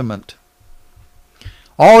testament.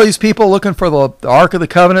 All these people looking for the ark of the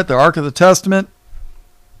covenant, the ark of the testament,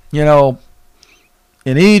 you know,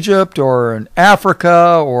 in Egypt or in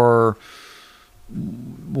Africa or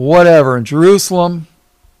whatever, in Jerusalem.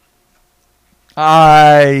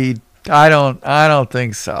 I don't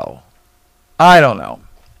think so. I don't know.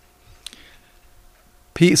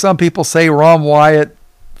 Some people say Ron Wyatt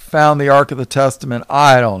found the Ark of the Testament.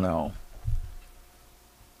 I don't know.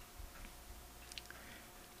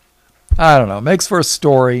 It makes for a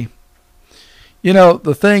story. You know,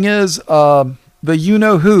 the thing is, the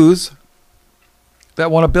you-know-whos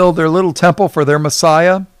that want to build their little temple for their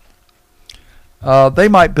Messiah, they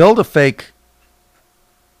might build a fake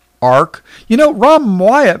ark. You know, Ron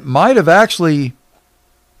Wyatt might have actually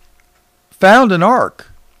found an ark.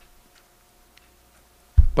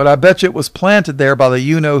 But I bet you it was planted there by the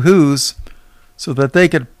you-know-whos so that they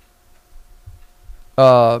could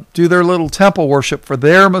do their little temple worship for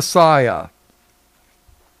their Messiah.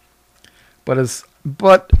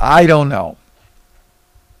 But I don't know.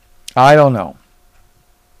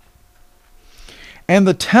 And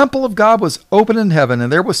the temple of God was open in heaven, and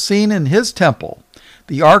there was seen in his temple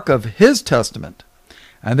the ark of his testament.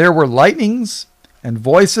 And there were lightnings, and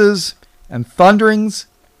voices, and thunderings,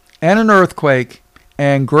 and an earthquake,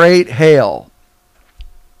 and great hail.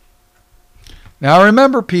 Now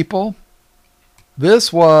remember, people,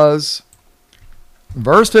 this was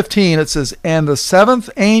verse 15. It says, And the 7th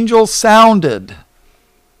angel sounded.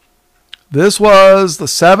 This was the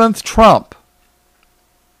 7th trump.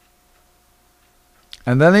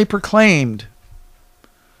 And then they proclaimed,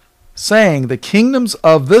 saying, The kingdoms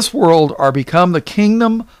of this world are become the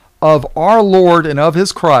kingdom of our Lord and of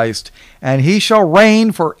his Christ, and he shall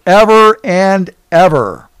reign forever and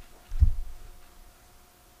ever.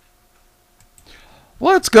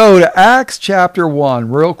 Let's go to Acts chapter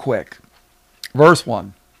 1 real quick. Verse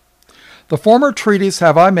 1. The former treatise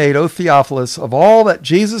have I made, O Theophilus, of all that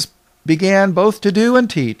Jesus began both to do and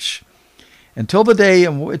teach, until the day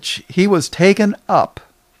in which he was taken up.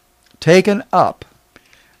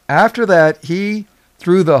 After that, he,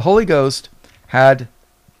 through the Holy Ghost, had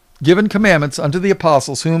given commandments unto the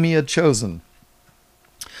apostles whom he had chosen,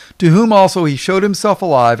 to whom also he showed himself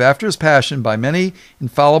alive after his passion by many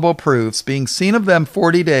infallible proofs, being seen of them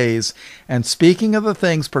 40 days, and speaking of the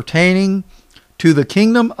things pertaining to the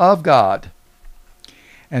kingdom of God.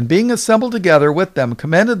 And being assembled together with them,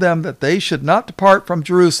 commended them that they should not depart from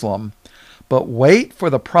Jerusalem, but wait for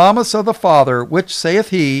the promise of the Father, which saith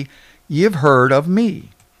he, Ye have heard of me.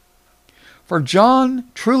 For John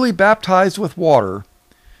truly baptized with water,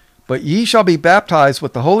 but ye shall be baptized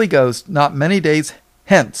with the Holy Ghost not many days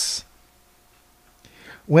hence.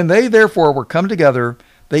 When they therefore were come together,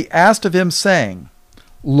 they asked of him, saying,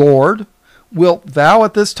 Lord, wilt thou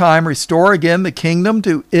at this time restore again the kingdom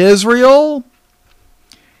to Israel?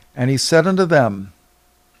 And he said unto them,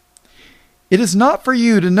 It is not for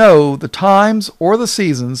you to know the times or the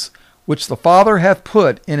seasons which the Father hath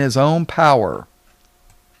put in his own power.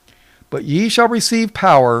 But ye shall receive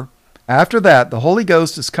power. After that the Holy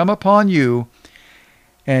Ghost is come upon you,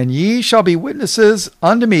 and ye shall be witnesses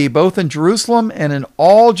unto me both in Jerusalem and in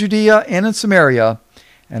all Judea and in Samaria,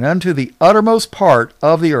 and unto the uttermost part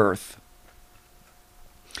of the earth.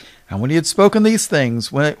 And when he had spoken these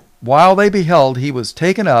things, while they beheld, he was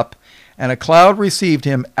taken up, and a cloud received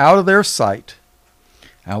him out of their sight.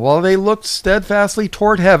 And while they looked steadfastly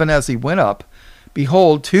toward heaven as he went up,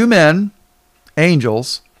 behold, two men,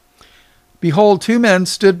 angels, behold, two men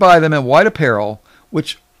stood by them in white apparel,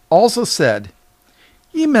 which also said,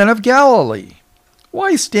 Ye men of Galilee,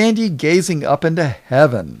 why stand ye gazing up into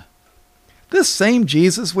heaven? This same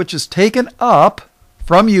Jesus which is taken up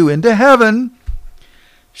from you into heaven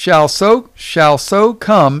shall so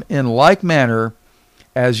come in like manner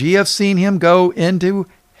as ye have seen him go into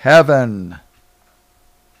heaven.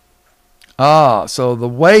 So the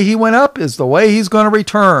way he went up is the way he's going to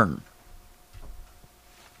return.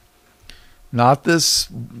 Not this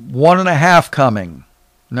 1.5 coming.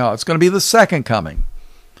 No, it's going to be the second coming.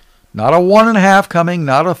 Not a 1.5 coming,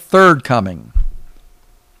 not a third coming.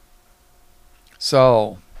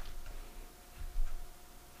 So,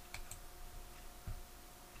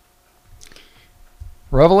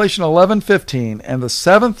 Revelation 11:15, and the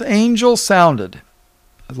seventh angel sounded.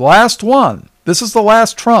 The last one. This is the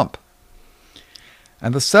last trump.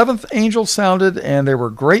 And the seventh angel sounded, and there were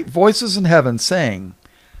great voices in heaven saying,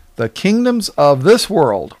 The kingdoms of this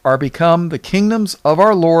world are become the kingdoms of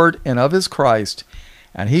our Lord and of his Christ,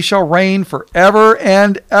 and he shall reign forever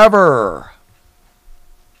and ever.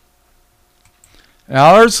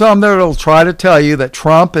 Now there's some that will try to tell you that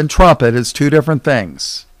trump and trumpet is two different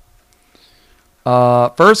things.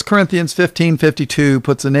 1 Corinthians 15:52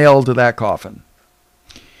 puts a nail to that coffin.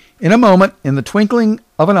 In a moment, in the twinkling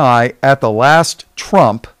of an eye, at the last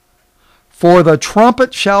trump, for the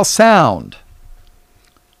trumpet shall sound.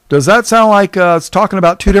 Does that sound like it's talking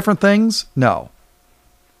about two different things? No.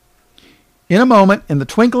 In a moment, in the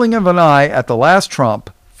twinkling of an eye, at the last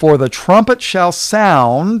trump, for the trumpet shall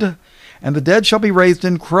sound, and the dead shall be raised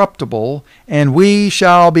incorruptible, and we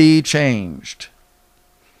shall be changed.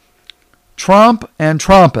 Trump and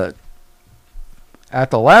trumpet. At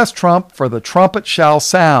the last trump, for the trumpet shall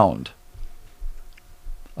sound.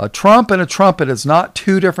 A trump and a trumpet is not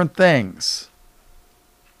two different things.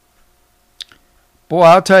 Boy,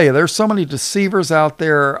 I'll tell you, there's so many deceivers out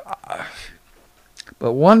there.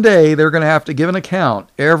 But one day they're going to have to give an account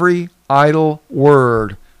every idle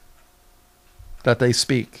word that they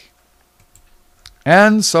speak.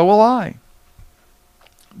 And so will I.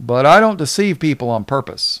 But I don't deceive people on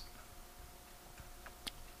purpose.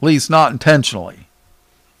 At least not intentionally.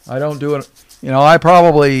 I don't do it. I'm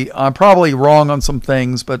probably wrong on some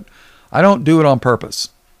things, but I don't do it on purpose.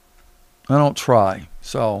 I don't try.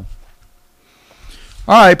 So,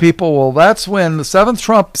 all right, people. Well, that's when the seventh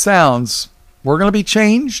trump sounds. We're going to be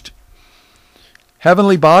changed.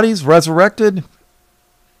 Heavenly bodies resurrected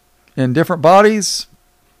in different bodies.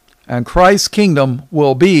 And Christ's kingdom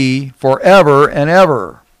will be forever and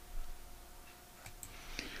ever.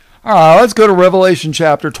 All right, let's go to Revelation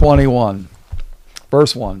chapter 21,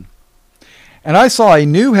 verse 1. And I saw a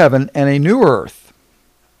new heaven and a new earth.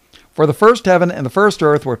 For the first heaven and the first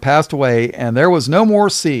earth were passed away, and there was no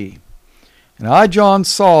more sea. And I, John,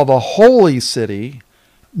 saw the holy city,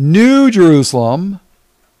 New Jerusalem,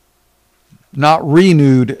 not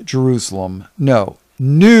renewed Jerusalem, no,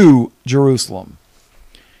 New Jerusalem.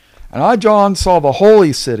 And I, John, saw the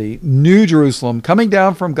holy city, New Jerusalem, coming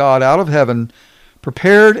down from God out of heaven,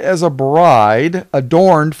 prepared as a bride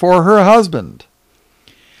adorned for her husband.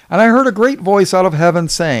 And I heard a great voice out of heaven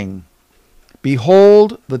saying,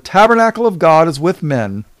 Behold, the tabernacle of God is with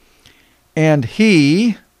men, and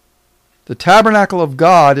he, the tabernacle of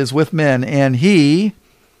God is with men, and he,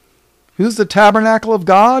 who's the tabernacle of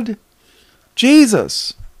God?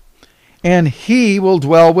 Jesus. And he will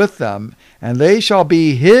dwell with them, and they shall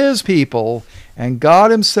be his people, and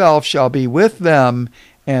God himself shall be with them,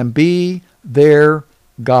 and be their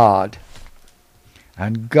God.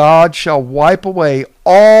 And God shall wipe away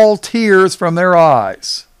all tears from their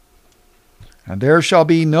eyes. And there shall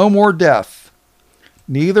be no more death,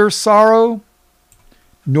 neither sorrow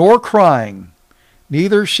nor crying,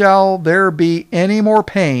 neither shall there be any more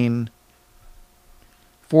pain,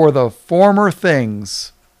 for the former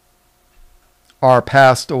things are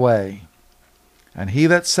passed away. And he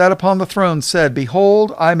that sat upon the throne said,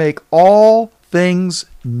 Behold, I make all things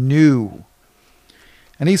new.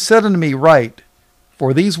 And he said unto me, Write,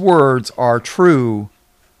 for these words are true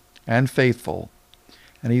and faithful.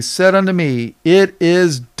 And he said unto me, It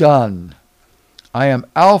is done. I am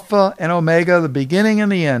Alpha and Omega, the beginning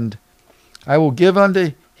and the end. I will give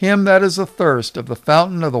unto him that is athirst of the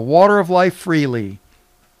fountain of the water of life freely.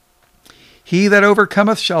 He that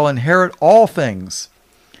overcometh shall inherit all things,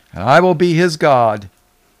 and I will be his God,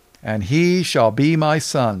 and he shall be my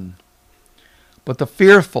son. But the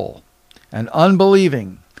fearful and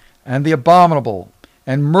unbelieving and the abominable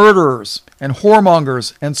and murderers and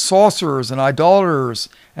whoremongers and sorcerers and idolaters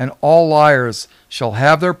and all liars shall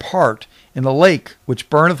have their part in the lake which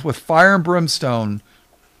burneth with fire and brimstone,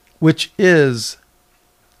 which is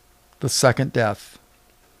the second death.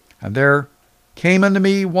 And there came unto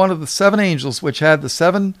me one of the 7 angels which had the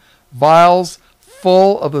 7 vials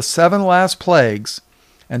full of the 7 last plagues,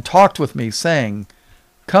 and talked with me, saying,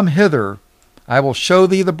 Come hither, I will show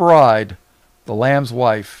thee the bride, the Lamb's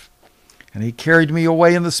wife. And he carried me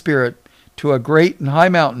away in the Spirit to a great and high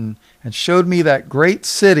mountain, and showed me that great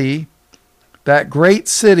city,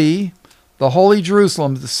 the holy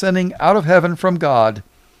Jerusalem, descending out of heaven from God,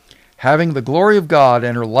 having the glory of God,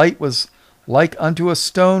 and her light was like unto a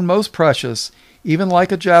stone most precious, even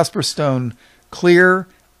like a jasper stone, clear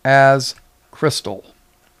as crystal.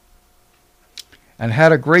 And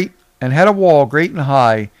had a wall great and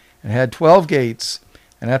high, and had 12 gates,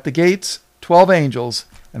 and at the gates 12 angels,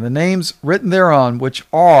 and the names written thereon, which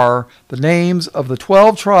are the names of the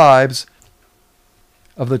 12 tribes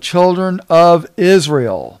of the children of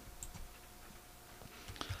Israel.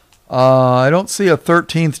 I don't see a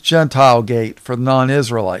 13th Gentile gate for the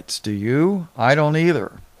non-Israelites, do you? I don't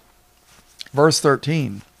either. Verse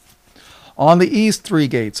 13. On the east 3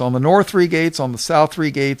 gates, on the north 3 gates, on the south 3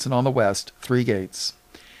 gates, and on the west 3 gates.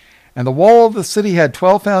 And the wall of the city had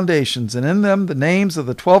 12 foundations, and in them the names of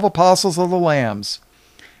the 12 apostles of the Lambs.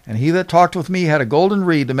 And he that talked with me had a golden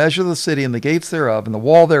reed to measure the city, and the gates thereof, and the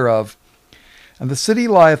wall thereof. And the city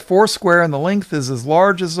lieth 4 and the length is as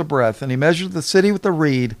large as the breadth. And he measured the city with the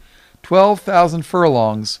reed, 12,000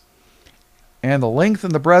 furlongs, and the length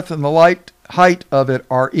and the breadth and the height of it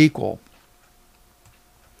are equal.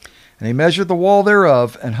 And he measured the wall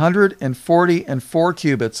thereof 144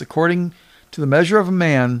 cubits, according to the measure of a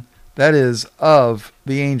man, that is, of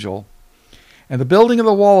the angel. And the building of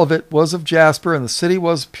the wall of it was of jasper, and the city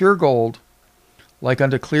was pure gold, like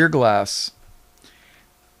unto clear glass.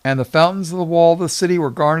 And the fountains of the wall of the city were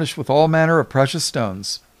garnished with all manner of precious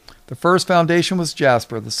stones. The first foundation was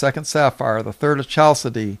jasper, the second sapphire, the third a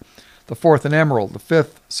chalcedony, the fourth an emerald, the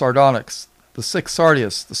fifth sardonyx, the sixth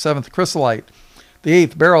sardius, the seventh chrysolite, the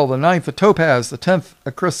eighth beryl, the ninth a topaz, the 10th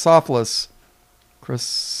a chrysoprase,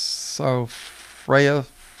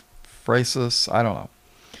 I don't know.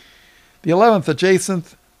 The 11th a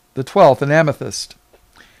jacinth, the 12th an amethyst.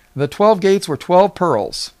 The 12 gates were 12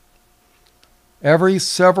 pearls. Every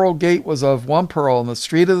several gate was of 1 pearl, and the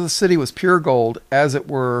street of the city was pure gold, as it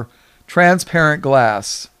were transparent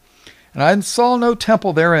glass. And I saw no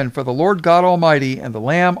temple therein, for the Lord God Almighty and the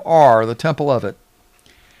Lamb are the temple of it.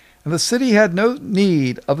 And the city had no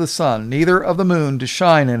need of the sun, neither of the moon to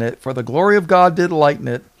shine in it, for the glory of God did lighten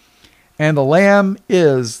it, and the Lamb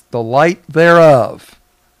is the light thereof.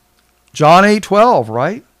 John 8:12,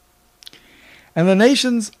 right? And the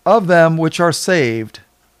nations of them which are saved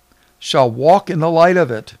shall walk in the light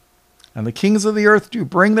of it, and the kings of the earth do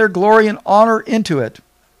bring their glory and honor into it.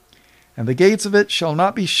 And the gates of it shall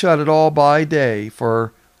not be shut at all by day,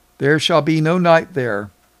 for there shall be no night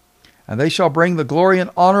there. And they shall bring the glory and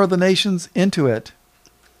honor of the nations into it.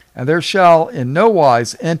 And there shall in no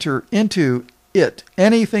wise enter into it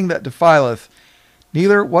anything that defileth,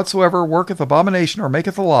 neither whatsoever worketh abomination or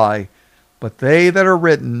maketh a lie, but they that are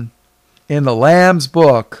written in the Lamb's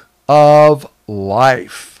book of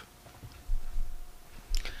life.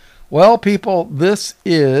 Well, people, this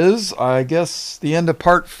is, I guess, the end of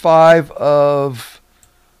part 5 of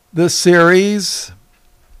this series.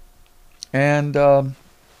 And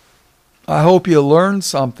I hope you learned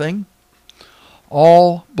something.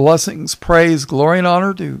 All blessings, praise, glory, and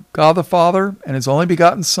honor to God the Father and His only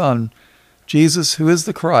begotten Son, Jesus, who is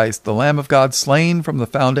the Christ, the Lamb of God, slain from the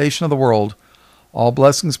foundation of the world. All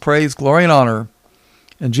blessings, praise, glory, and honor.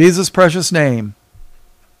 In Jesus' precious name,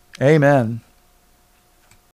 amen.